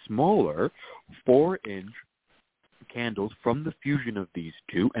make smaller 4-inch candles from the fusion of these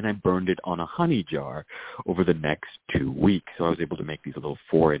two, and I burned it on a honey jar over the next 2 weeks. So I was able to make these little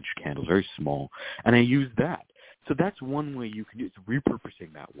 4-inch candles, very small, and I used that. So that's one way you can do it,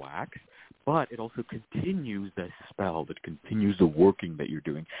 repurposing that wax, but it also continues the spell, that continues the working that you're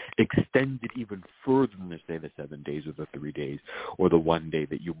doing, extends it even further than, say, the 7 days or the 3 days or the 1 day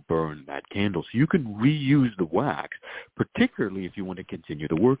that you burn that candle. So you can reuse the wax, particularly if you want to continue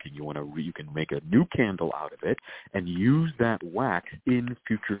the working. You can make a new candle out of it and use that wax in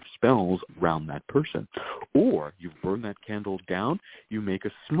future spells around that person. Or you burn that candle down, you make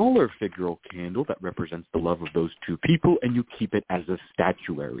a smaller Figural candle that represents the love of those two people, and you keep it as a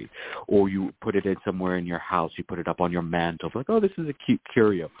statuary, or you put it in somewhere in your house. You put it up on your mantle, like, oh, this is a cute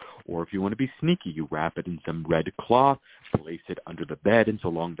curio. Or if you want to be sneaky, you wrap it in some red cloth, place it under the bed, and so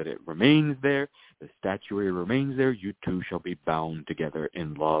long that it remains there, the statuary remains there, you two shall be bound together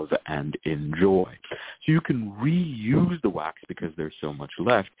in love and in joy. So you can reuse the wax because there's so much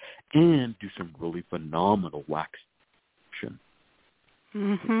left, and do some really phenomenal wax action.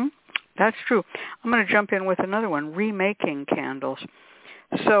 Mm-hmm. That's true. I'm going to jump in with another one, remaking candles.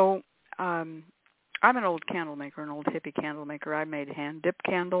 So I'm an old candle maker, an old hippie candle maker. I made hand-dipped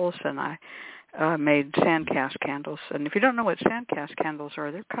candles, and I made sand-cast candles. And if you don't know what sand-cast candles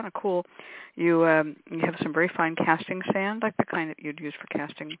are, they're kind of cool. You have some very fine casting sand, like the kind that you'd use for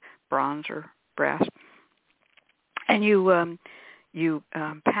casting bronze or brass. And you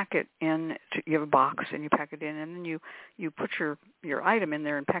pack it in, you have a box, and you pack it in, and then you put your item in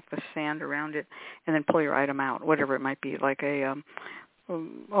there and pack the sand around it, and then pull your item out, whatever it might be, like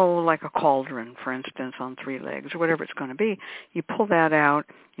like a cauldron, for instance, on 3 legs, or whatever it's going to be. You pull that out,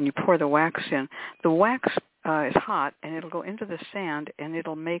 and you pour the wax in. The wax is hot, and it'll go into the sand, and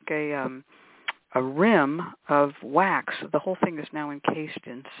it'll make a rim of wax. The whole thing is now encased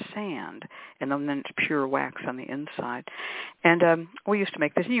in sand, and then it's pure wax on the inside. And we used to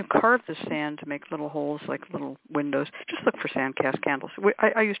make this. And you carve the sand to make little holes, like little windows. Just look for sand-cast candles.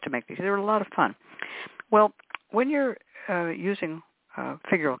 I used to make these. They were a lot of fun. Well, when you're using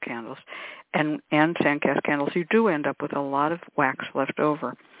Figural candles and sand-cast candles, you do end up with a lot of wax left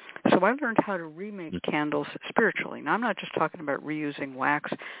over. So I learned how to remake candles spiritually. Now, I'm not just talking about reusing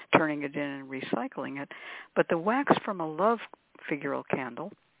wax, turning it in and recycling it, but the wax from a love Figural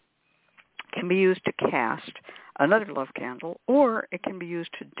candle can be used to cast another love candle, or it can be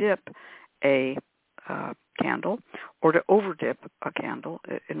used to dip a candle, or to overdip a candle.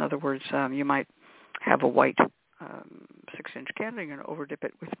 In other words, you might have a white 6-inch candle. You're going to overdip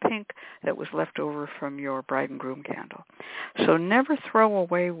it with pink that was left over from your bride and groom candle. So never throw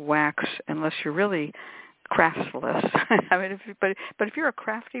away wax unless you're really craftless. I mean, but if you're a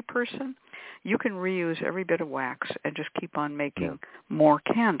crafty person, you can reuse every bit of wax and just keep on making more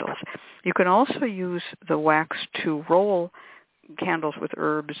candles. You can also use the wax to roll candles with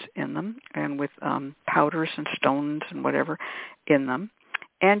herbs in them, and with powders and stones and whatever in them.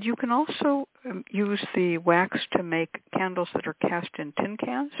 And you can also use the wax to make candles that are cast in tin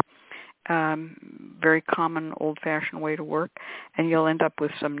cans, very common old-fashioned way to work, and you'll end up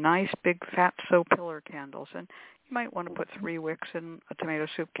with some nice big fat pillar candles. And you might want to put 3 wicks in a tomato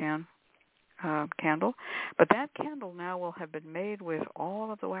soup can. candle, but that candle now will have been made with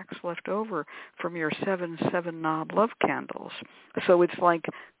all of the wax left over from your 7 knob love candles. So it's like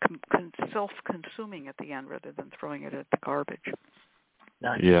self-consuming at the end rather than throwing it at the garbage.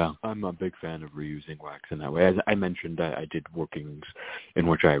 Nice. Yeah, I'm a big fan of reusing wax in that way. As I mentioned, I did workings in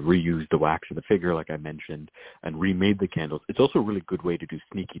which I reused the wax of the figure, like I mentioned, and remade the candles. It's also a really good way to do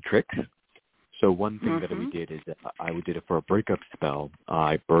sneaky tricks. So one thing that we did is that I did it for a breakup spell.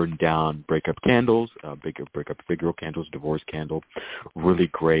 I burned down breakup candles, breakup figural candles, divorce candle. Really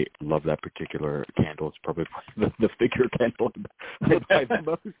great. Love that particular candle. It's probably the figure candle I buy the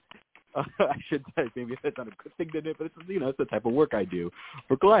most. I should say maybe that's not a good thing to do, but it's the type of work I do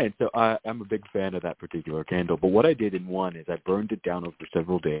for clients. So I'm a big fan of that particular candle. But what I did in one is I burned it down over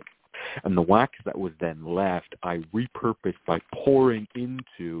several days, and the wax that was then left, I repurposed by pouring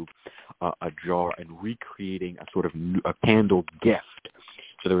into a jar and recreating a sort of a candle gift.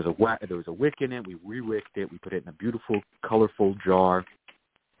 So there was a wick in it. We re-wicked it. We put it in a beautiful, colorful jar.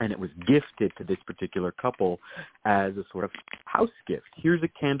 And it was gifted to this particular couple as a sort of house gift. Here's a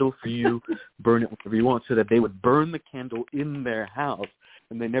candle for you. Burn it whenever you want, so that they would burn the candle in their house,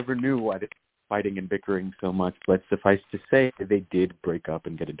 and they never knew why they were fighting and bickering so much. But suffice to say, they did break up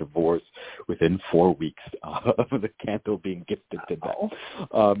and get a divorce within 4 weeks of the candle being gifted to them.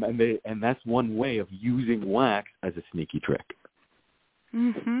 And that's one way of using wax as a sneaky trick.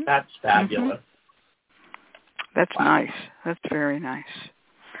 Mm-hmm. That's fabulous. Mm-hmm. That's nice. That's very nice.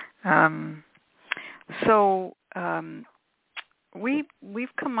 We've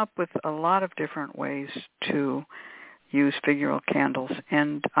come up with a lot of different ways to use figural candles,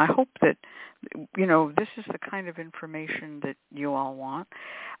 and I hope that this is the kind of information that you all want.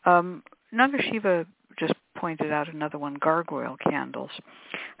 Nagashiva just pointed out another one, gargoyle candles.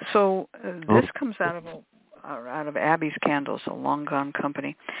 So this comes out of Abby's Candles, a long-gone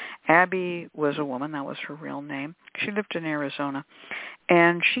company. Abby was a woman. That was her real name. She lived in Arizona.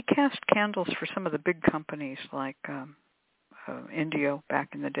 And she cast candles for some of the big companies like Indio back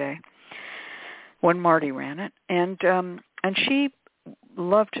in the day when Marty ran it. And she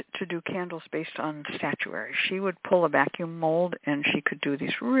loved to do candles based on statuary. She would pull a vacuum mold, and she could do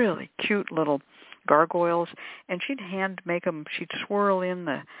these really cute little gargoyles, and she'd hand make them. She'd swirl in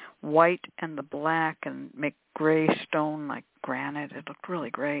the white and the black and make gray stone like granite. It looked really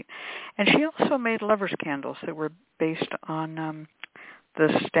great. And she also made lovers candles that were based on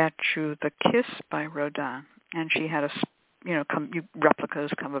the statue The Kiss by Rodin, and she had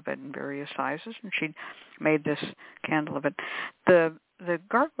replicas come of it in various sizes, and she'd made this candle of it. The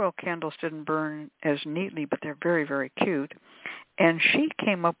gargoyle candles didn't burn as neatly, but they're very, very cute. And she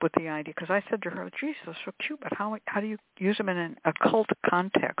came up with the idea, because I said to her, geez, those are so cute, but how do you use them in an occult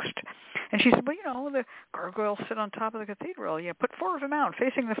context? And she said, well, the gargoyles sit on top of the cathedral. You put 4 of them out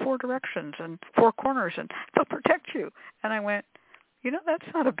facing the 4 directions and 4 corners, and they'll protect you. And I went,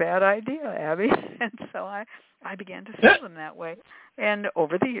 that's not a bad idea, Abby. And so I began to sell them that way. And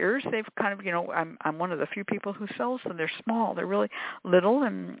over the years, they've kind of, I'm one of the few people who sells them. They're small. They're really little,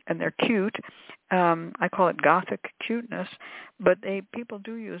 and they're cute. I call it gothic cuteness. But people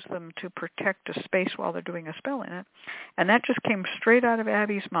do use them to protect a space while they're doing a spell in it. And that just came straight out of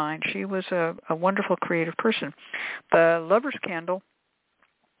Abby's mind. She was a wonderful creative person. The lover's candle,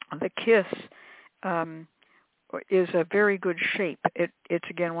 the kiss, is a very good shape. It's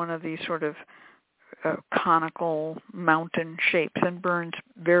again one of these sort of conical mountain shapes and burns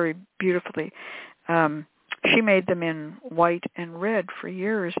very beautifully. She made them in white and red for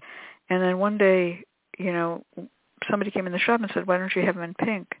years, and then one day, somebody came in the shop and said, "Why don't you have them in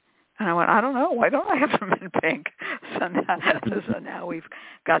pink?" And I went, "I don't know. Why don't I have them in pink?" So now we've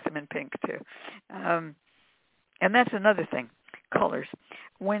got them in pink too. And that's another thing, colors.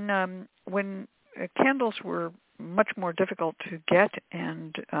 When candles were much more difficult to get,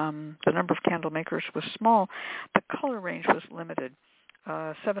 and the number of candle makers was small, the color range was limited.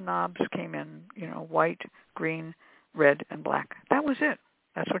 7 knobs came in, white, green, red, and black. That was it.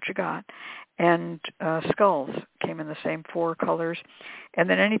 That's what you got. And skulls came in the same 4 colors. And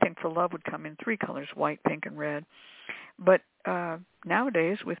then anything for love would come in 3 colors, white, pink, and red. But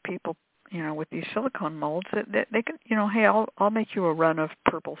nowadays, with people, with these silicone molds, they can, hey, I'll make you a run of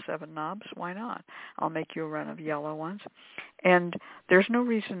purple 7 knobs. Why not? I'll make you a run of yellow ones. And there's no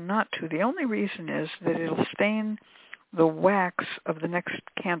reason not to. The only reason is that it'll stain the wax of the next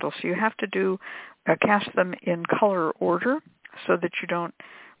candle. So you have to cast them in color order so that you don't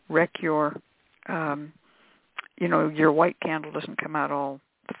wreck your, your white candle doesn't come out all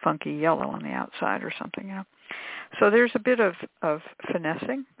funky yellow on the outside or something, So there's a bit of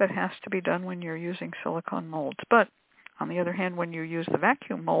finessing that has to be done when you're using silicone molds. But On the other hand, when you use the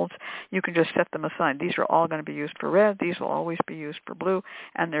vacuum molds, you can just set them aside. These are all going to be used for red. These will always be used for blue,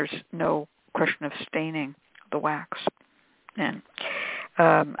 and there's no question of staining the wax. And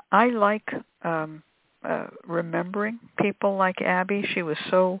I like remembering people like Abby. She was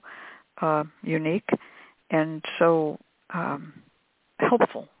so unique and so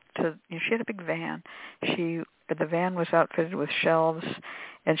helpful. She had a big van. The van was outfitted with shelves,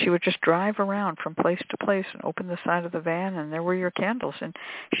 and she would just drive around from place to place and open the side of the van, and there were your candles. And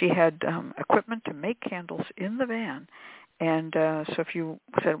she had equipment to make candles in the van. And so if you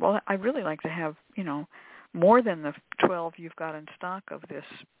said, well, I'd really like to have, more than the 12 you've got in stock of this,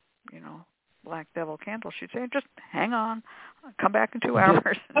 Black Devil candle, she'd say, just hang on, come back in 2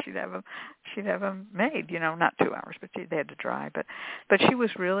 hours, and she'd have them made. Not 2 hours, but they had to dry. But she was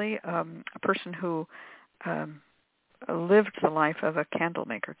really a person who lived the life of a candle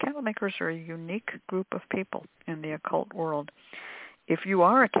maker. Candle makers are a unique group of people in the occult world. If you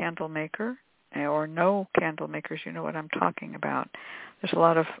are a candle maker or know candle makers, you know what I'm talking about. There's a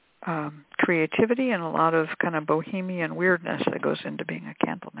lot of creativity and a lot of kind of bohemian weirdness that goes into being a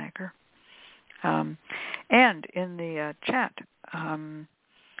candle maker. And in the chat,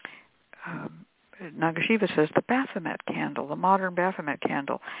 Nagashiva says the Baphomet candle, the modern Baphomet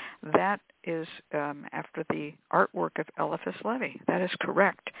candle, that is after the artwork of Eliphas Levi. That is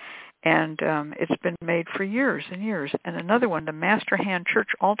correct. And it's been made for years and years. And another one, the Master Hand Church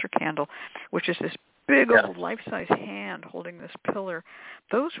Altar Candle, which is this big old life-size hand holding this pillar.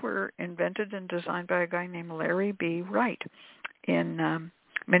 Those were invented and designed by a guy named Larry B. Wright in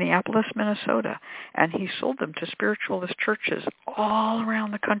Minneapolis, Minnesota. And he sold them to spiritualist churches all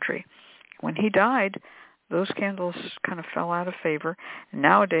around the country. When he died, those candles kind of fell out of favor. And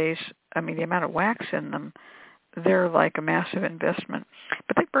nowadays, the amount of wax in them, they're like a massive investment.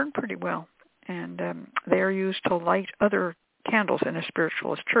 But they burn pretty well. And they are used to light other candles in a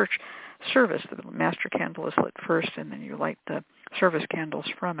spiritualist church service. The master candle is lit first, and then you light the service candles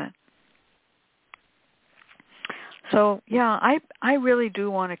from it. So, yeah, I really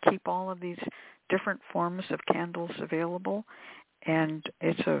do want to keep all of these different forms of candles available. And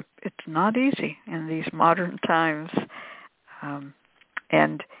it's not easy in these modern times.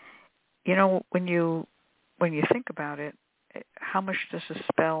 And when you think about it, how much does a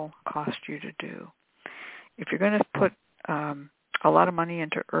spell cost you to do? If you're going to put a lot of money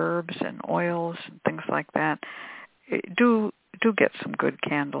into herbs and oils and things like that, do get some good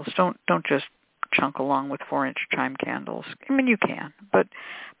candles. Don't just chunk along with 4-inch chime candles. You can, but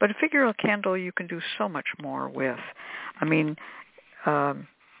a figural candle you can do so much more with. I'm going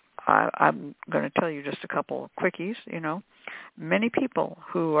to tell you just a couple of quickies, Many people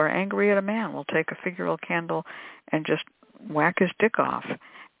who are angry at a man will take a figural candle and just whack his dick off.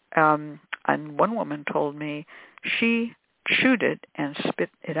 And one woman told me she chewed it and spit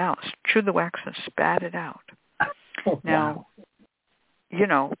it out, chewed the wax and spat it out. Now,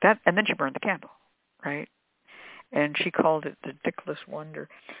 that, and then she burned the candle, right? And she called it the dickless wonder.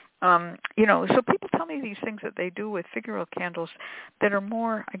 So people tell me these things that they do with figural candles that are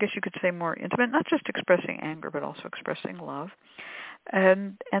more, I guess you could say, more intimate, not just expressing anger, but also expressing love.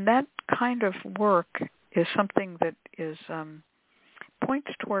 And that kind of work is something that is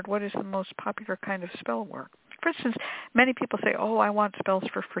points toward what is the most popular kind of spell work. For instance, many people say, oh, I want spells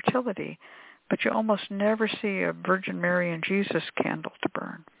for fertility, but you almost never see a Virgin Mary and Jesus candle to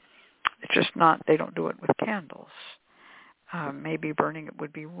burn. It's just not, they don't do it with candles. Maybe burning it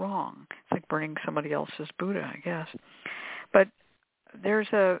would be wrong. It's like burning somebody else's Buddha, I guess. But there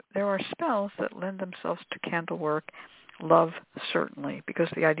are spells that lend themselves to candle work. Love, certainly, because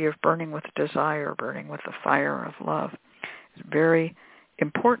the idea of burning with desire, burning with the fire of love, is a very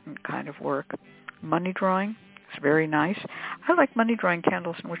important kind of work. Money drawing is very nice. I like money drawing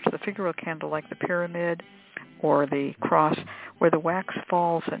candles in which the figural candle, like the pyramid or the cross, where the wax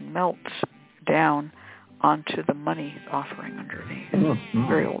falls and melts down onto the money offering underneath. Mm-hmm.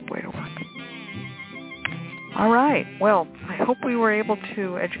 Very old way to work. All right. Well, I hope we were able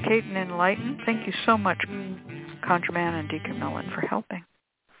to educate and enlighten. Thank you so much, ConjureMan and Deacon Millett, for helping.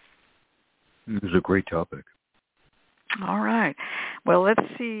 It was a great topic. All right. Well, let's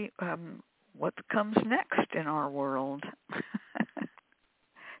see what comes next in our world.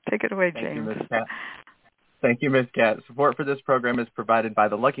 Take it away, James. Thank you, Ms. Cat. Support for this program is provided by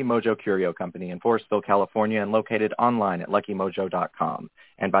the Lucky Mojo Curio Company in Forestville, California, and located online at luckymojo.com,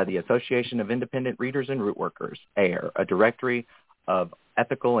 and by the Association of Independent Readers and Rootworkers, AIR, a directory of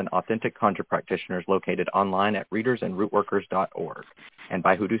ethical and authentic conjure practitioners located online at readersandrootworkers.org, and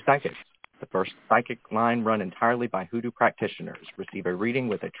by Hoodoo Psychics, the first psychic line run entirely by Hoodoo practitioners. Receive a reading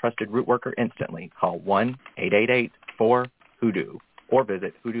with a trusted rootworker instantly. Call 1-888 914-HOODOO, or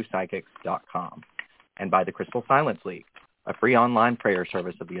visit hoodoopsychics.com. And by the Crystal Silence League, a free online prayer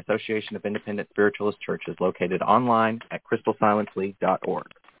service of the Association of Independent Spiritualist Churches located online at crystalsilenceleague.org.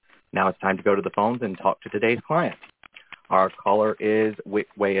 Now it's time to go to the phones and talk to today's client. Our caller is Wick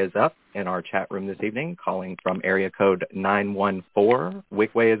Way is Up in our chat room this evening, calling from area code 914.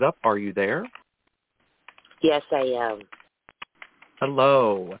 Wick Way is Up, are you there? Yes, I am.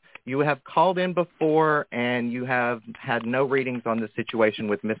 Hello. You have called in before, and you have had no readings on the situation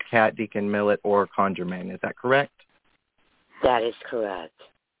with Miss Cat, Deacon, Millett, or Conjurman. Is that correct? That is correct.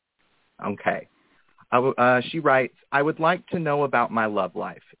 Okay. She writes, I would like to know about my love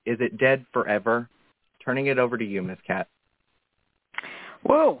life. Is it dead forever? Turning it over to you, Miss Cat.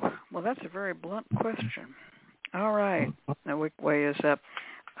 Whoa. Well, that's a very blunt question. All right. Now, Wick Way is Up.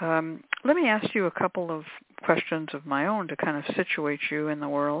 Let me ask you a couple of questions of my own to kind of situate you in the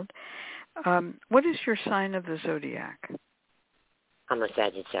world. What is your sign of the zodiac? I'm a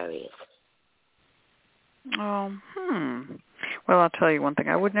Sagittarius. Oh, Well, I'll tell you one thing.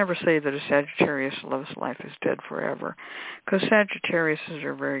 I would never say that a Sagittarius love's life is dead forever, because Sagittariuses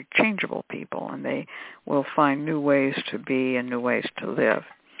are very changeable people, and they will find new ways to be and new ways to live.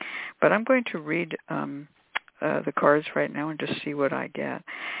 But I'm going to read the cards right now and just see what I get.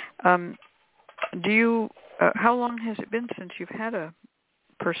 How long has it been since you've had a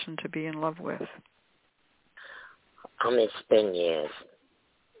person to be in love with? It's been years.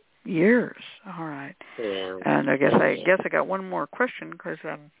 Years. All right. Yeah. And I guess I got one more question, because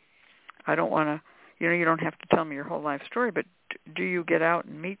I don't want to. You don't have to tell me your whole life story, but do you get out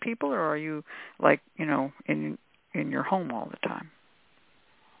and meet people, or are you in your home all the time?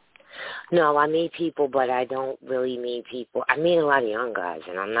 No, I meet people, but I don't really meet people. I meet a lot of young guys,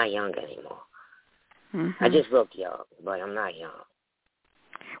 and I'm not young anymore. Mm-hmm. I just look young, but I'm not young.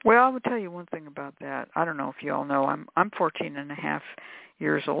 Well, I would tell you one thing about that. I don't know if you all know, I'm 14 and a half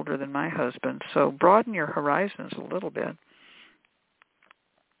years older than my husband, so broaden your horizons a little bit.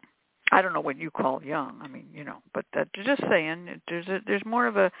 I don't know what you call young. I mean, but just saying, there's more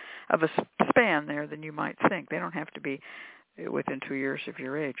of a span there than you might think. They don't have to be within 2 years of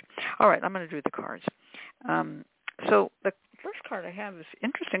your age. All right, I'm going to do the cards. So the first card I have is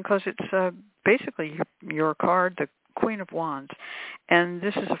interesting because it's basically your card, the Queen of Wands. And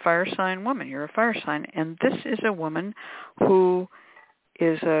this is a fire sign woman. You're a fire sign. And this is a woman who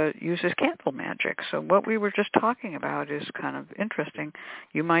uses candle magic. So what we were just talking about is kind of interesting.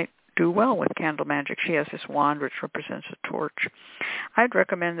 You might do well with candle magic. She has this wand which represents a torch. I'd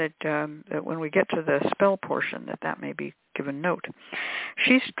recommend that when we get to the spell portion that may be given note.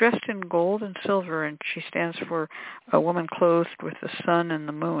 She's dressed in gold and silver, and she stands for a woman clothed with the sun and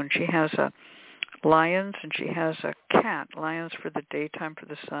the moon. She has lions, and she has a cat. Lions for the daytime for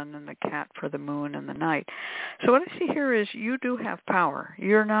the sun, and the cat for the moon and the night. So what I see here is you do have power.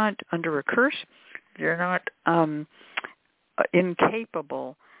 You're not under a curse. You're not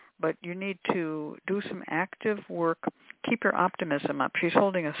incapable, but you need to do some active work. Keep your optimism up. She's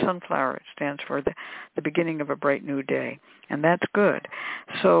holding a sunflower. It stands for the beginning of a bright new day, and that's good.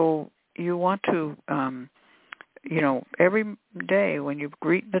 So you want to, every day when you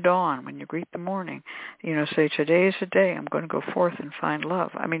greet the dawn, when you greet the morning, say, today is a day I'm going to go forth and find love.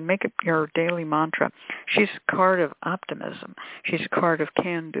 I mean, make it your daily mantra. She's a card of optimism. She's a card of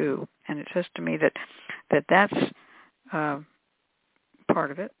can-do, and it says to me that's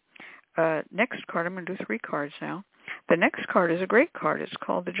part of it. Next card, I'm going to do 3 cards now. The next card is a great card. It's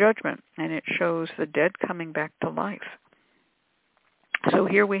called the Judgment, and it shows the dead coming back to life. So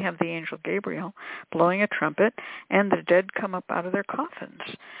here we have the angel Gabriel blowing a trumpet, and the dead come up out of their coffins.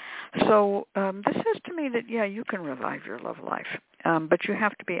 So this says to me that, you can revive your love life, but you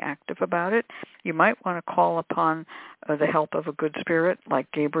have to be active about it. You might want to call upon the help of a good spirit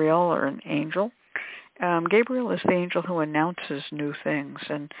like Gabriel or an angel. Gabriel is the angel who announces new things,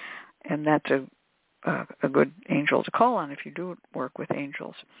 and that's a good angel to call on if you do work with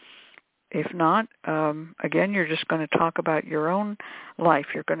angels. If not, again, you're just going to talk about your own life.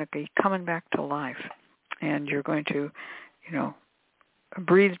 You're going to be coming back to life, and you're going to,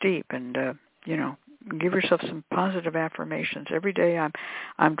 breathe deep and, give yourself some positive affirmations. Every day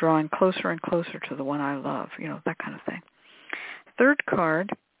I'm drawing closer and closer to the one I love, that kind of thing. Third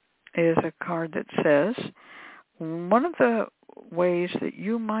card is a card that says, one of the ways that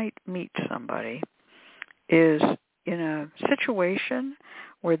you might meet somebody is in a situation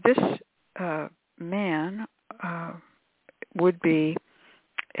where this man would be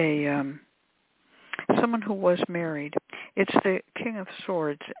someone who was married. It's the King of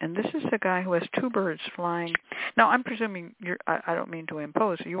Swords, and this is a guy who has 2 birds flying. Now, I'm presuming I don't mean to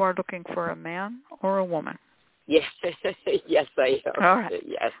impose. You are looking for a man or a woman? Yes, yes, I am. All right.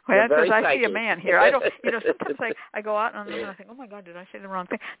 Yes. Well, because I see a man here. I don't, sometimes I go out and I think, oh my God, did I say the wrong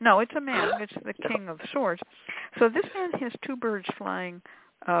thing? No, it's a man. It's the King of Swords. So this man has two birds flying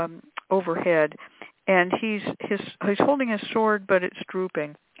overhead, and he's holding his sword, but it's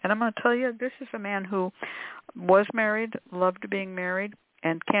drooping. And I'm going to tell you, this is a man who was married, loved being married,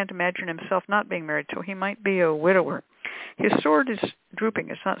 and can't imagine himself not being married, so he might be a widower. His sword is drooping.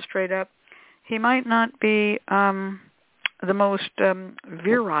 It's not straight up. He might not be the most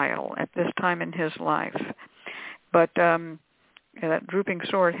virile at this time in his life, but that drooping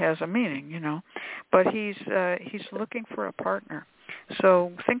sword has a meaning, But he's looking for a partner.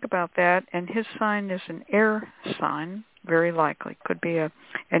 So think about that. And his sign is an air sign, very likely. Could be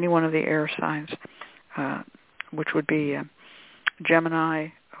any one of the air signs, which would be Gemini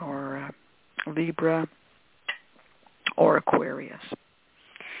or Libra or Aquarius.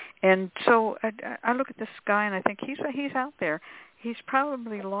 And so I look at this guy and I think he's out there. He's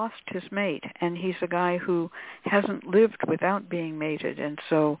probably lost his mate, and he's a guy who hasn't lived without being mated. And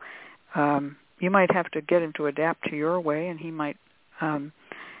so you might have to get him to adapt to your way, and he might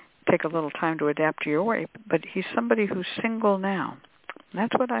take a little time to adapt to your way. But he's somebody who's single now. And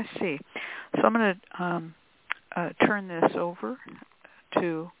that's what I see. So I'm going to turn this over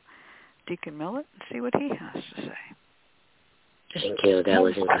to Deacon Millett and see what he has to say. Thank you. That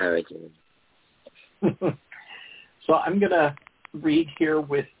was encouraging. So I'm going to read here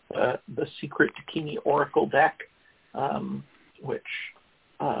with the Secret Dakini Oracle deck, which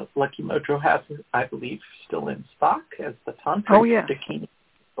Lucky Mojo has, I believe, still in stock as the Tantric Dakini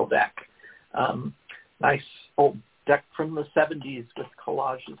Oracle deck. Nice old deck from the 70s with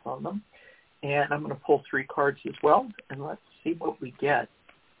collages on them. And I'm going to pull 3 cards as well, and let's see what we get.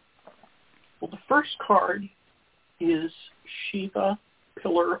 Well, the first card is Shiva,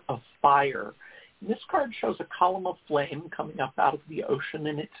 Pillar of Fire. And this card shows a column of flame coming up out of the ocean,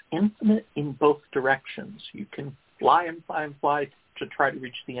 and it's infinite in both directions. You can fly and fly and fly to try to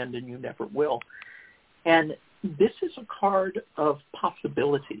reach the end, and you never will. And this is a card of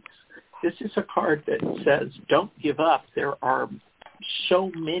possibilities. This is a card that says, don't give up. There are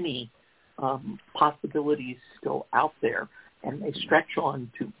so many possibilities still out there, and they stretch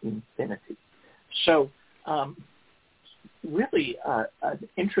on to infinity. So really an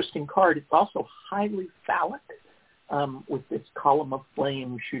interesting card. It's also highly phallic with this column of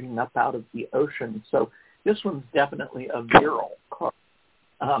flame shooting up out of the ocean. So this one's definitely a virile card,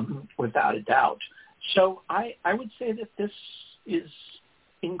 without a doubt. So I would say that this is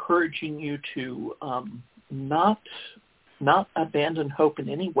encouraging you to not abandon hope in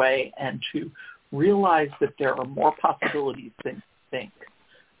any way, and to realize that there are more possibilities than you think.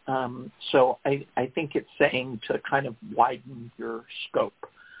 So I think it's saying to kind of widen your scope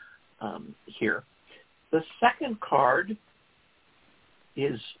here. The second card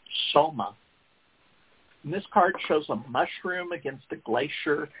is Soma. And this card shows a mushroom against a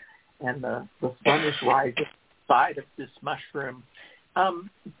glacier, and the sun is rising side of this mushroom.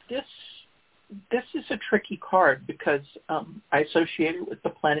 This is a tricky card because I associate it with the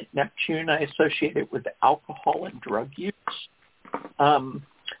planet Neptune. I associate it with alcohol and drug use.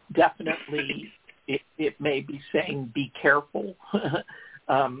 Definitely, it may be saying be careful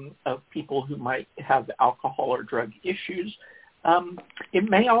of people who might have alcohol or drug issues. It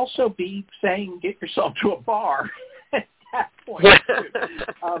may also be saying get yourself to a bar at that point,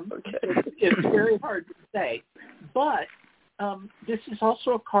 too. It's very hard to say. But this is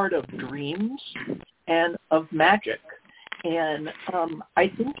also a card of dreams and of magic. And I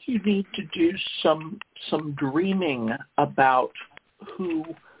think you need to do some dreaming about who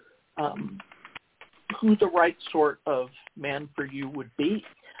the right sort of man for you would be.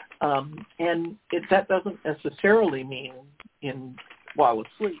 And that doesn't necessarily mean while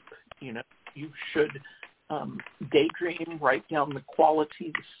asleep. You should daydream, write down the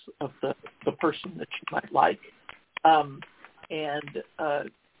qualities of the person that you might like. And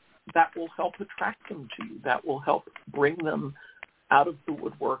that will help attract them to you. That will help bring them out of the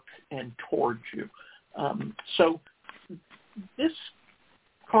woodwork and towards you. So this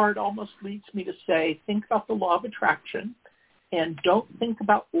card almost leads me to say, think about the law of attraction and don't think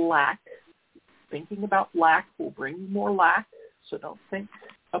about lack. Thinking about lack will bring you more lack. So don't think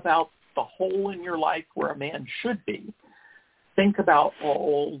about the hole in your life where a man should be. Think about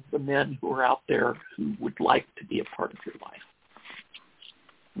all the men who are out there who would like to be a part of your life.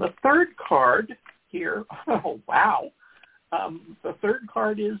 The third card here, oh, wow. The third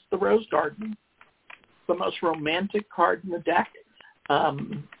card is the Rose Garden, the most romantic card in the deck.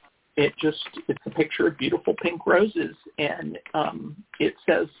 It's a picture of beautiful pink roses, and it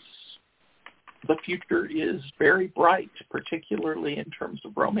says the future is very bright, particularly in terms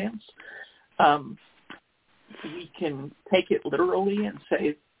of romance. We can take it literally and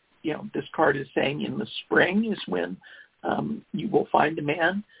say, this card is saying in the spring is when you will find a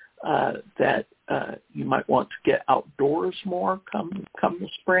man that you might want to get outdoors more come the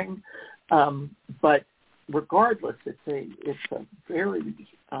spring. But regardless, it's a very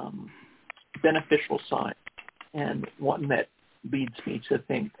beneficial sign, and one that leads me to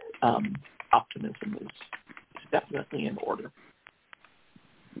think optimism is definitely in order.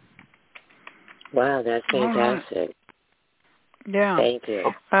 Wow, that's fantastic. Yeah. Thank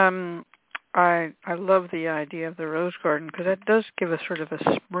you. I love the idea of the rose garden because that does give us sort of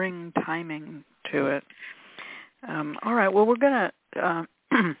a spring timing to it. All right. Well, we're going to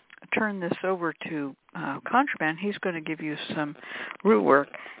turn this over to Contraband. He's going to give you some root work,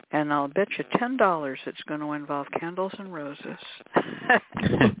 and I'll bet you $10 it's going to involve candles and roses.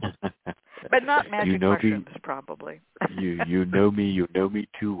 But not magic mushrooms, probably. You know me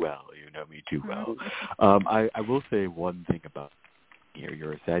too well. I will say one thing about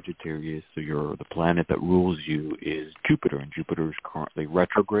you're a Sagittarius, so the planet that rules you is Jupiter, and Jupiter is currently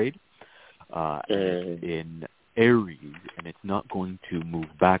retrograde in Aries, and it's not going to move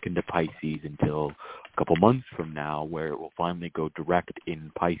back into Pisces until a couple months from now, where it will finally go direct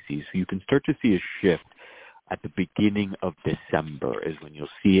in Pisces. So you can start to see a shift at the beginning of December is when you'll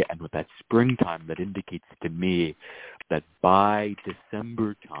see it, and with that springtime, that indicates to me that by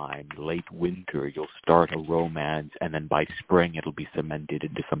December time, late winter, you'll start a romance, and then by spring, it'll be cemented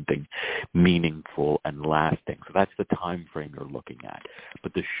into something meaningful and lasting. So that's the time frame you're looking at.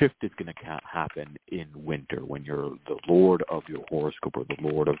 But the shift is going to happen in winter when you're the lord of your horoscope or the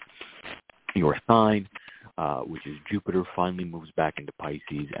lord of your sign, which is Jupiter, finally moves back into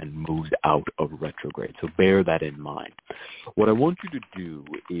Pisces and moves out of retrograde. So bear that in mind. What I want you to do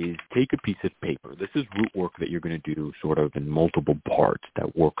is take a piece of paper. This is root work that you're going to do sort of in multiple parts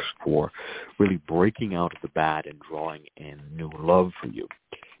that works for really breaking out of the bad and drawing in new love for you.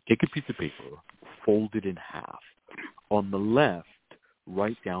 Take a piece of paper, fold it in half. On the left,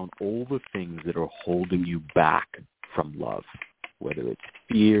 write down all the things that are holding you back from love. Whether it's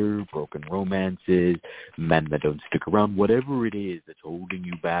fear, broken romances, men that don't stick around, whatever it is that's holding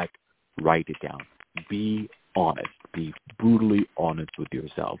you back, write it down. Be honest. Be brutally honest with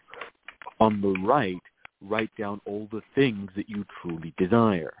yourself. On the right, write down all the things that you truly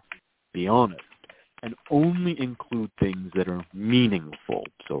desire. Be honest. And only include things that are meaningful.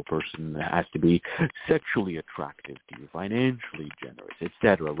 So a person has to be sexually attractive to you, financially generous,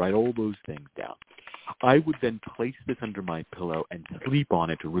 etc. Write all those things down. I would then place this under my pillow and sleep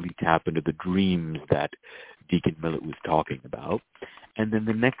on it to really tap into the dreams that Deacon Millett was talking about. And then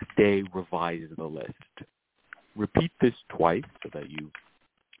the next day, revise the list. Repeat this twice so that you,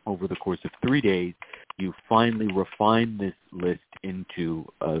 over the course of 3 days, you finally refine this list into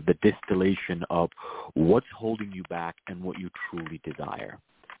the distillation of what's holding you back and what you truly desire.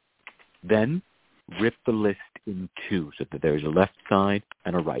 Then rip the list in two so that there's a left side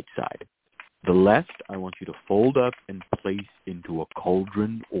and a right side. The left, I want you to fold up and place into a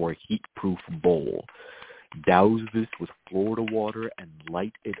cauldron or a heat-proof bowl. Douse this with Florida water and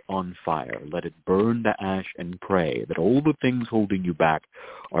light it on fire. Let it burn the ash and pray that all the things holding you back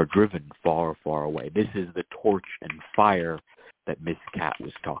are driven far, far away. This is the torch and fire that Miss Cat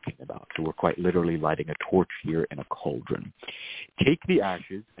was talking about. So we're quite literally lighting a torch here in a cauldron. Take the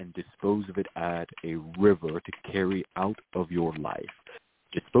ashes and dispose of it at a river to carry out of your life.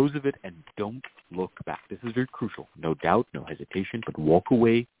 Dispose of it and don't look back. This is very crucial. No doubt, no hesitation, but walk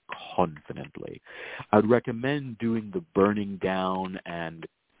away confidently. I would recommend doing the burning down and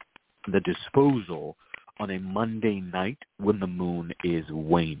the disposal on a Monday night when the moon is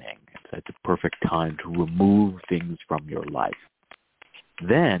waning. That's a perfect time to remove things from your life.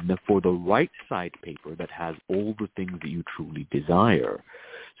 Then, for the right side paper that has all the things that you truly desire,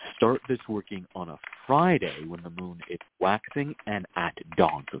 start this working on a Friday when the moon is waxing and at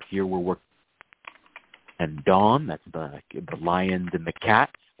dawn. So here we're working. And dawn, that's the lions and the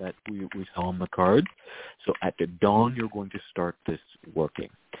cats that we saw on the card. So at the dawn, you're going to start this working.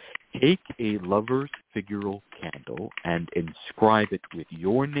 Take a lover's figural candle and inscribe it with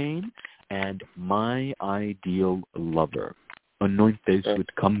your name and my ideal lover. Anoint this with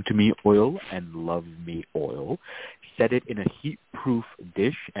come to me oil and love me oil. Set it in a heat-proof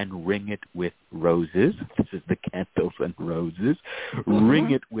dish and ring it with roses. This is the candles and roses. Ring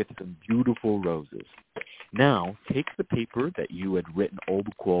it with some beautiful roses. Now, take the paper that you had written all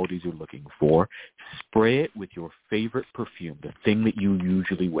the qualities you're looking for, spray it with your favorite perfume, the thing that you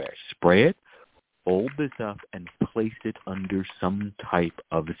usually wear. Spray it, fold this up and place it under some type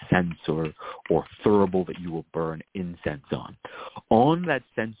of censer or thurible that you will burn incense on. On that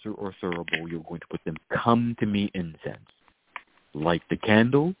censer or thurible, you're going to put them "Come to me" incense. Light the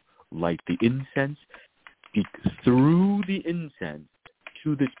candle, light the incense, speak through the incense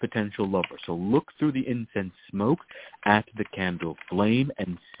to this potential lover. So look through the incense smoke at the candle flame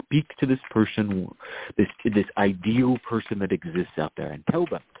and speak to this person, this ideal person that exists out there, and tell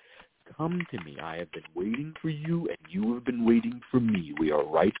them, "Come to me. I have been waiting for you, and you have been waiting for me. We are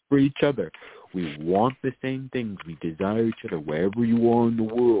right for each other. We want the same things. We desire each other. Wherever you are in the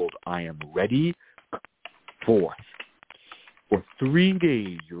world, I am ready. Forth." For 3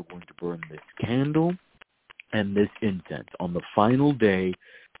 days, you're going to burn this candle and this incense. On the final day,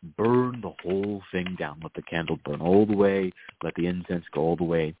 burn the whole thing down. Let the candle burn all the way. Let the incense go all the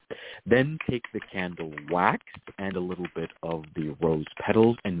way. Then take the candle wax and a little bit of the rose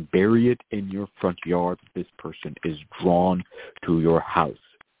petals and bury it in your front yard. This person is drawn to your house.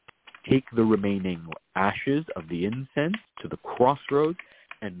 Take the remaining ashes of the incense to the crossroads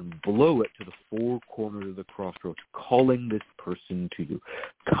and blow it to the four corners of the crossroads, calling this person to you.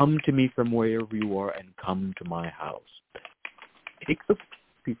 "Come to me from wherever you are and come to my house." Take the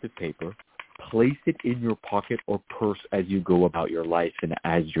piece of paper, place it in your pocket or purse as you go about your life and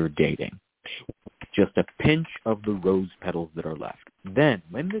as you're dating. Just a pinch of the rose petals that are left. Then,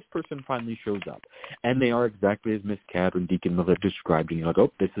 when this person finally shows up, and they are exactly as Miss Cat and Deacon Millett described, and you're like,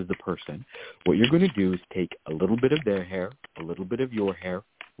 "Oh, this is the person," what you're going to do is take a little bit of their hair, a little bit of your hair,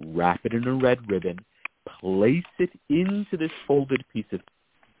 wrap it in a red ribbon, place it into this folded piece of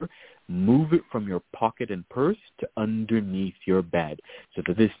paper, move it from your pocket and purse to underneath your bed so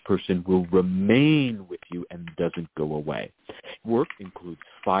that this person will remain with you and doesn't go away. Work includes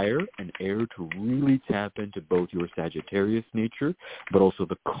fire and air to really tap into both your Sagittarius nature, but also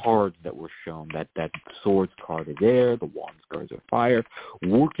the cards that were shown. That swords card is air, the wands cards are fire,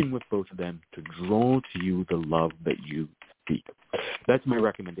 working with both of them to draw to you the love that you seek. That's my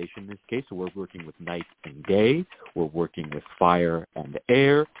recommendation in this case. So we're working with night and day. We're working with fire and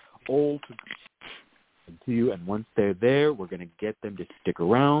air, all to you. And once they're there, we're going to get them to stick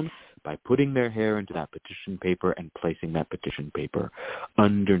around by putting their hair into that petition paper and placing that petition paper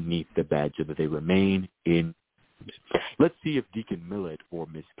underneath the bed so that they remain in. Let's see if Deacon Millett or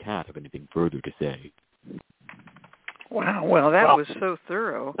Miss Cat have anything further to say. Wow, well, that was so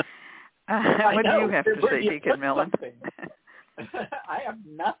thorough. What do you have to say, Deacon Millett? I have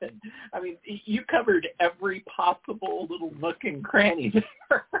nothing. I mean, you covered every possible little nook and cranny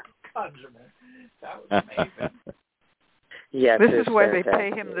there, Conjurman. That was amazing. Yeah, this is why they pay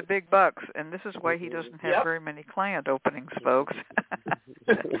him the big bucks, and this is why he doesn't have very many client openings, folks.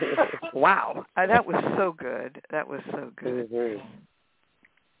 Wow, that was so good. That was so good. Mm-hmm.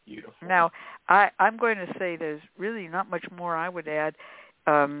 Beautiful. Now, I'm going to say there's really not much more I would add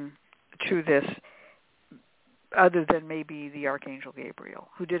to this, other than maybe the Archangel Gabriel,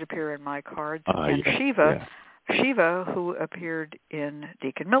 who did appear in my cards, and Shiva, who appeared in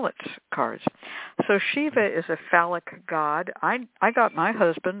Deacon Millett's cards. So Shiva is a phallic god. I got my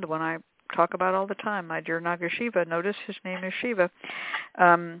husband, when I talk about all the time, my dear Naga Shiva, notice his name is Shiva.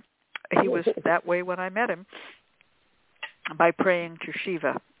 He was that way when I met him, by praying to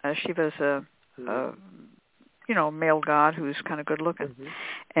Shiva. Shiva's a male god who's kind of good looking,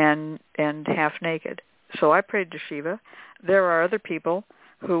 and half naked. So I prayed to Shiva. There are other people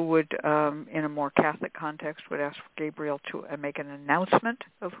who would, in a more Catholic context, would ask Gabriel to make an announcement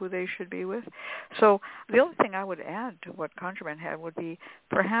of who they should be with. So the only thing I would add to what Conjurman had would be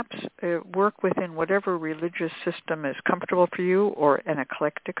perhaps work within whatever religious system is comfortable for you, or an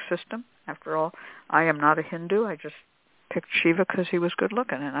eclectic system. After all, I am not a Hindu. I just picked Shiva because he was good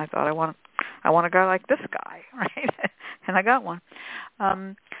looking, and I thought I want a guy like this guy, right? And I got one.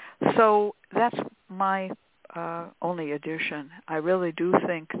 So that's my only addition. I really do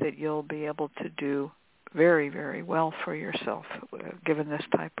think that you'll be able to do very, very well for yourself given this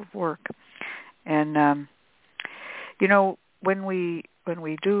type of work. And when we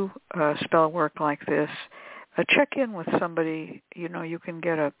do spell work like this, check in with somebody. You can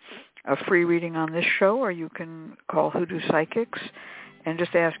get a free reading on this show, or you can call Hoodoo Psychics and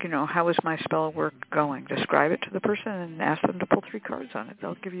just ask, how is my spell work going? Describe it to the person and ask them to pull 3 cards on it.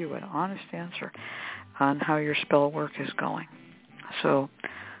 They'll give you an honest answer on how your spell work is going. So,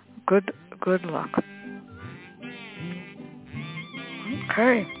 good luck.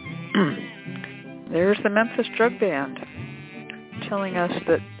 Okay. There's the Memphis Drug Band telling us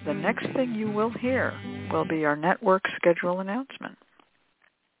that the next thing you will hear will be our network schedule announcement.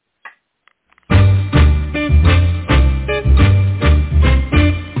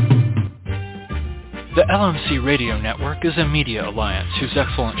 LMC Radio Network is a media alliance whose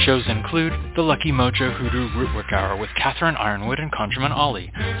excellent shows include The Lucky Mojo Hoodoo Rootwork Hour with Catherine Ironwood and Conjurman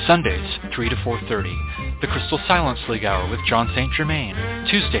Ollie, Sundays 3 to 4:30. The Crystal Silence League Hour with John St. Germain,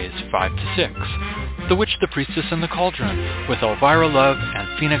 Tuesdays 5 to 6. The Witch, the Priestess, and the Cauldron with Elvira Love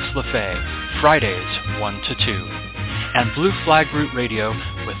and Phoenix LaFay, Fridays 1 to 2. And Blue Flag Root Radio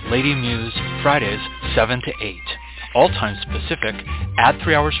with Lady Muse, Fridays 7 to 8. All times Pacific, add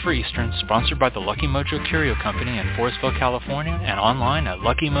 3 hours for Eastern, sponsored by the Lucky Mojo Curio Company in Forestville, California, and online at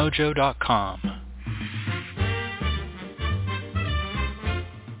luckymojo.com.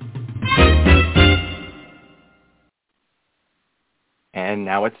 And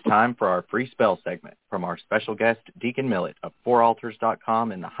now it's time for our free spell segment from our special guest, Deacon Millett of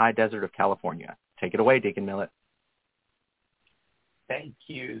 4altars.com in the high desert of California. Take it away, Deacon Millett. Thank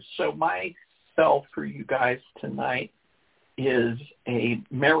you. So my spell for you guys tonight is a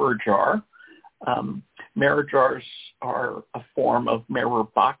mirror jar. Mirror jars are a form of mirror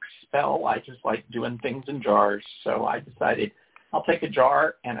box spell. I just like doing things in jars, so I decided I'll take a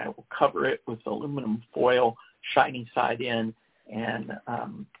jar and I will cover it with aluminum foil, shiny side in, and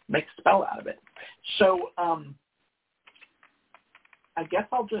make a spell out of it. So I guess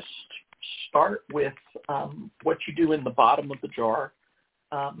I'll just start with what you do in the bottom of the jar,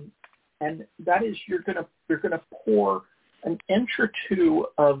 and that is you're gonna pour an inch or two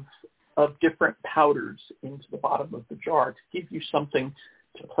of different powders into the bottom of the jar to give you something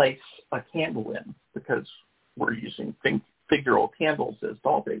to place a candle in, because we're using figural candles as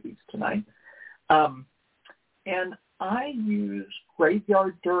doll babies tonight. And I use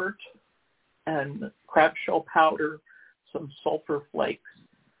graveyard dirt and crab shell powder, some sulfur flakes,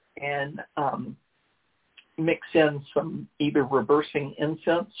 and mix in some either reversing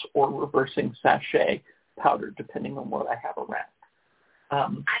incense or reversing sachet powder, depending on what I have around. I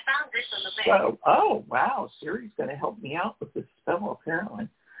found this on the bed. Oh, wow. Siri's going to help me out with this spell, apparently.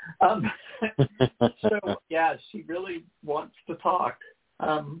 So, yeah, she really wants to talk.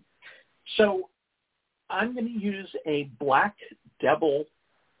 So I'm going to use a black devil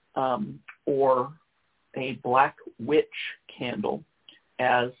or a black witch candle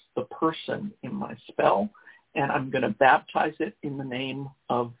as the person in my spell, and I'm going to baptize it in the name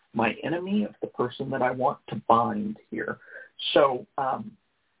of my enemy, of the person that I want to bind here. So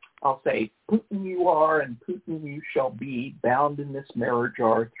I'll say, Putin you are and Putin you shall be, bound in this mirror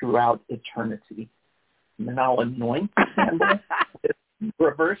jar throughout eternity. And then I'll anoint the candle with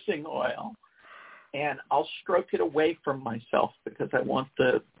reversing oil, and I'll stroke it away from myself because I want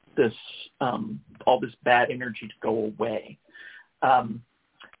all this bad energy to go away.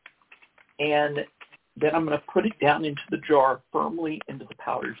 And then I'm going to put it down into the jar firmly into the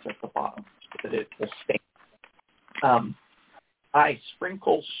powders at the bottom so that it will stay. I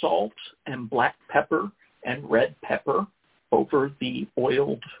sprinkle salt and black pepper and red pepper over the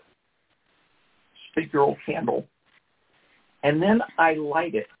oiled figural candle, and then I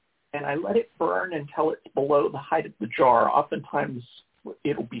light it, and I let it burn until it's below the height of the jar. Oftentimes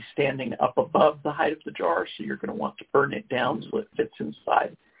it'll be standing up above the height of the jar, so you're going to want to burn it down so it fits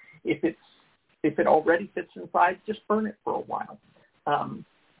inside. If it already fits inside, just burn it for a while.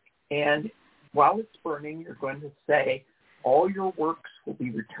 And while it's burning, you're going to say, all your works will be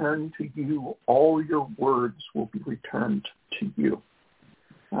returned to you. All your words will be returned to you.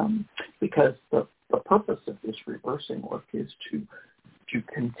 Because the purpose of this reversing work is to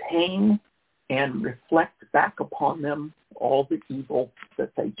contain and reflect back upon them all the evil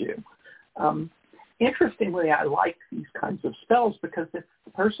that they do. Interestingly, I like these kinds of spells because if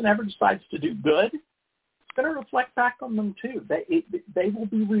the person ever decides to do good, it's going to reflect back on them too. They will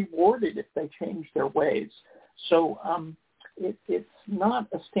be rewarded if they change their ways. So it's not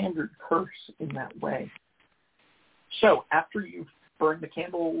a standard curse in that way. So after you've burned the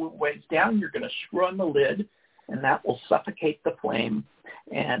candle a little ways down, you're going to screw on the lid, and that will suffocate the flame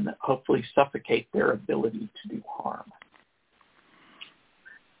and hopefully suffocate their ability to do harm.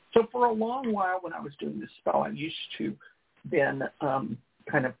 So for a long while when I was doing this spell, I used to then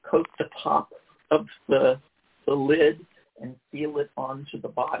kind of coat the top of the lid and seal it onto the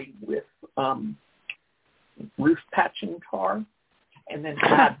body with roof patching tar, and then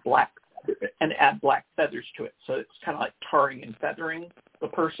add black feathers to it. So it's kind of like tarring and feathering the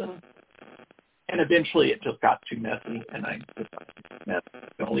person. And eventually it just got too messy, and I'm going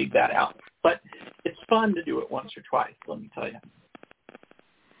to leave that out. But it's fun to do it once or twice, let me tell you.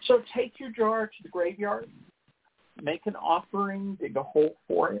 So take your jar to the graveyard, make an offering, dig a hole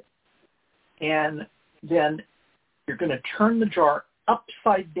for it, and then you're going to turn the jar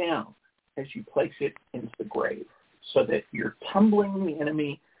upside down as you place it into the grave so that you're tumbling the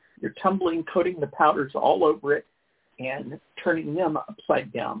enemy you're tumbling, coating the powders all over it, and turning them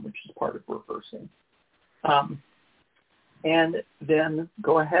upside down, which is part of reversing. And then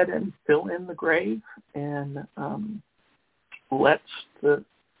go ahead and fill in the grave and let the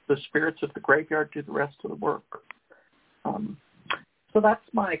spirits of the graveyard do the rest of the work. So that's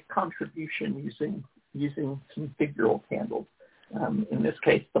my contribution using some figural candles. In this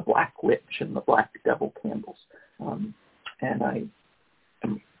case, the Black Witch and the Black Devil candles. And I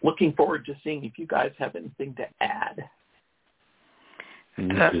am looking forward to seeing if you guys have anything to add.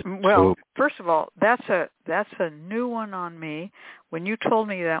 Well, first of all, that's a new one on me. When you told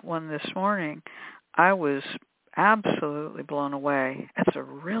me that one this morning, I was absolutely blown away. It's a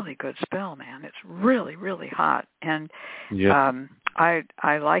really good spell, man. It's really, really hot, and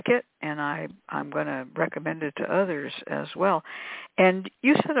I like it, and I'm going to recommend it to others as well. And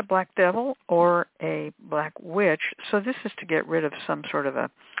you said a Black Devil or a Black Witch, so this is to get rid of some sort of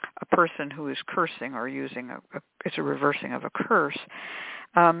a person who is cursing or using it's a reversing of a curse.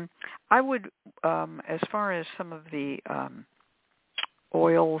 I would, as far as some of the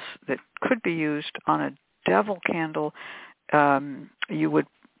oils that could be used on a devil candle, you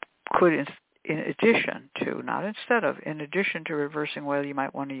could in addition to, not instead of, in addition to reversing oil, you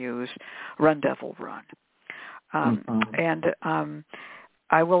might want to use Run Devil Run. And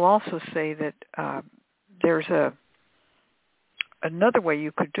I will also say that there's another way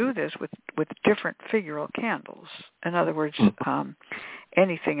you could do this with different figural candles. In other words,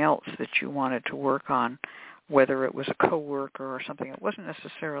 anything else that you wanted to work on, whether it was a coworker or something. It wasn't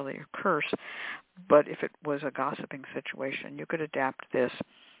necessarily a curse, but if it was a gossiping situation, you could adapt this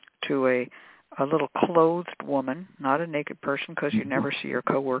to a little clothed woman, not a naked person, because you never see your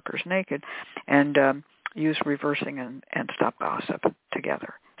coworkers naked, and use reversing and stop gossip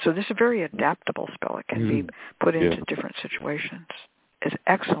together. So this is a very adaptable spell. It can be put into different situations. It's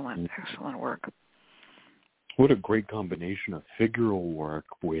excellent work. What a great combination of figural work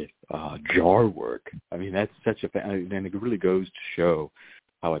with jar work. I mean, that's such and it really goes to show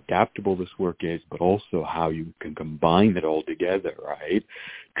how adaptable this work is, but also how you can combine it all together, right?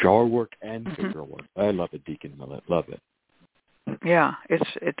 Jar work and figural work. I love it, Deacon Millett. Love it. Yeah,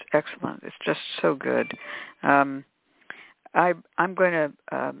 it's excellent. It's just so good. I'm going to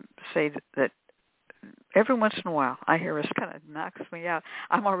say that every once in a while I hear this kind of knocks me out.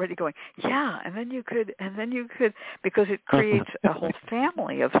 I'm already going, and then you could, because it creates a whole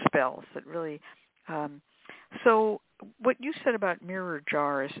family of spells that really. So what you said about mirror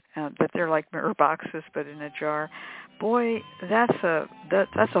jars, that they're like mirror boxes but in a jar, boy, that's a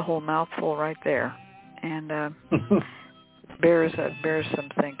whole mouthful right there, and bears some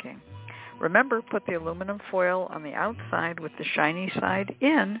thinking. Remember, put the aluminum foil on the outside with the shiny side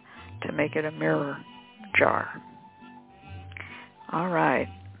in to make it a mirror jar. All right.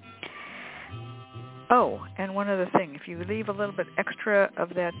 Oh, and one other thing. If you leave a little bit extra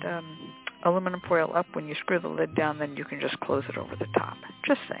of that aluminum foil up when you screw the lid down, then you can just close it over the top.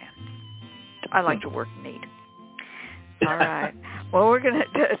 Just saying. I like to work neat. All right. Well, we're going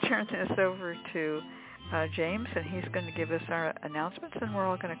to turn this over to James, and he's going to give us our announcements, and we're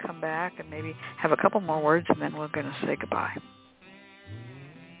all going to come back and maybe have a couple more words, and then we're going to say goodbye.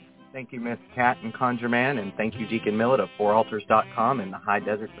 Thank you, Miss Cat and Conjure Man, and thank you, Deacon Millett of FourAltars.com in the high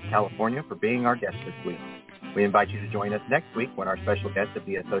deserts of California for being our guest this week. We invite you to join us next week when our special guest of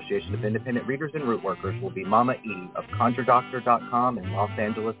the Association of Independent Readers and Rootworkers will be Mama E of ConjureDoctor.com in Los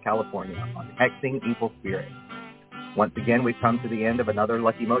Angeles, California on hexing evil spirits. Once again, we've come to the end of another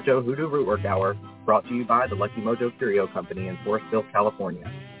Lucky Mojo Hoodoo Rootwork Hour, brought to you by the Lucky Mojo Curio Company in Forestville, California.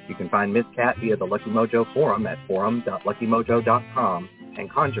 You can find Miss Cat via the Lucky Mojo forum at forum.luckymojo.com and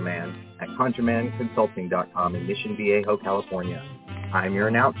Conjure Man at ConjureManConsulting.com in Mission Viejo, California. I'm your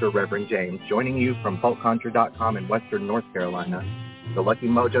announcer, Reverend James, joining you from FolkConjure.com in Western North Carolina. The Lucky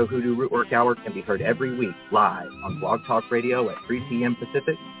Mojo Hoodoo Rootwork Hour can be heard every week live on Blog Talk Radio at 3 p.m.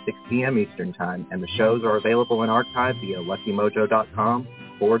 Pacific, 6 p.m. Eastern Time, and the shows are available in archive via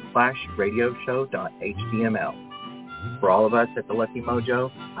LuckyMojo.com/radioshow.html. For all of us at the Lucky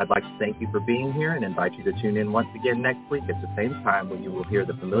Mojo, I'd like to thank you for being here and invite you to tune in once again next week at the same time when you will hear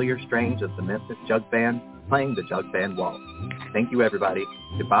the familiar strains of the Memphis Jug Band playing the Jug Band Waltz. Thank you, everybody.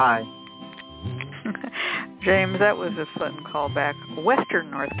 Goodbye. James, that was a fun callback.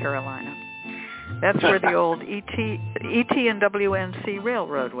 Western North Carolina. That's where the old ET and WNC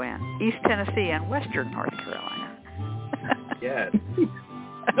Railroad went. East Tennessee and Western North Carolina. Yes.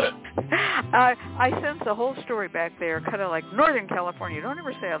 I sense the whole story back there, kind of like Northern California. Don't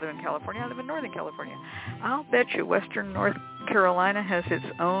ever say I live in California. I live in Northern California. I'll bet you Western North Carolina has its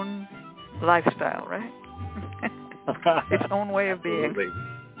own lifestyle, right? Its own way of being. Absolutely.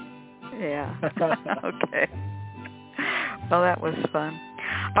 Yeah. Okay. Well, that was fun.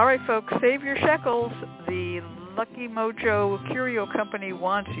 All right, folks, save your shekels. The Lucky Mojo Curio Company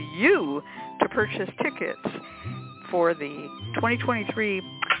wants you to purchase tickets for the 2023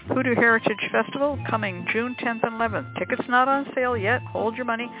 Hoodoo Heritage Festival coming June 10th and 11th. Tickets not on sale yet. Hold your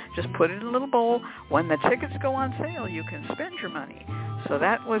money. Just put it in a little bowl. When the tickets go on sale, you can spend your money. So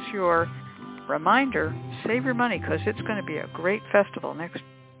that was your reminder. Save your money because it's going to be a great festival next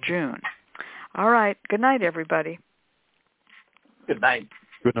June. All right. Good night, everybody. Good night.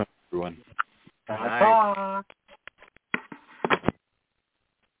 Good night, everyone. Bye.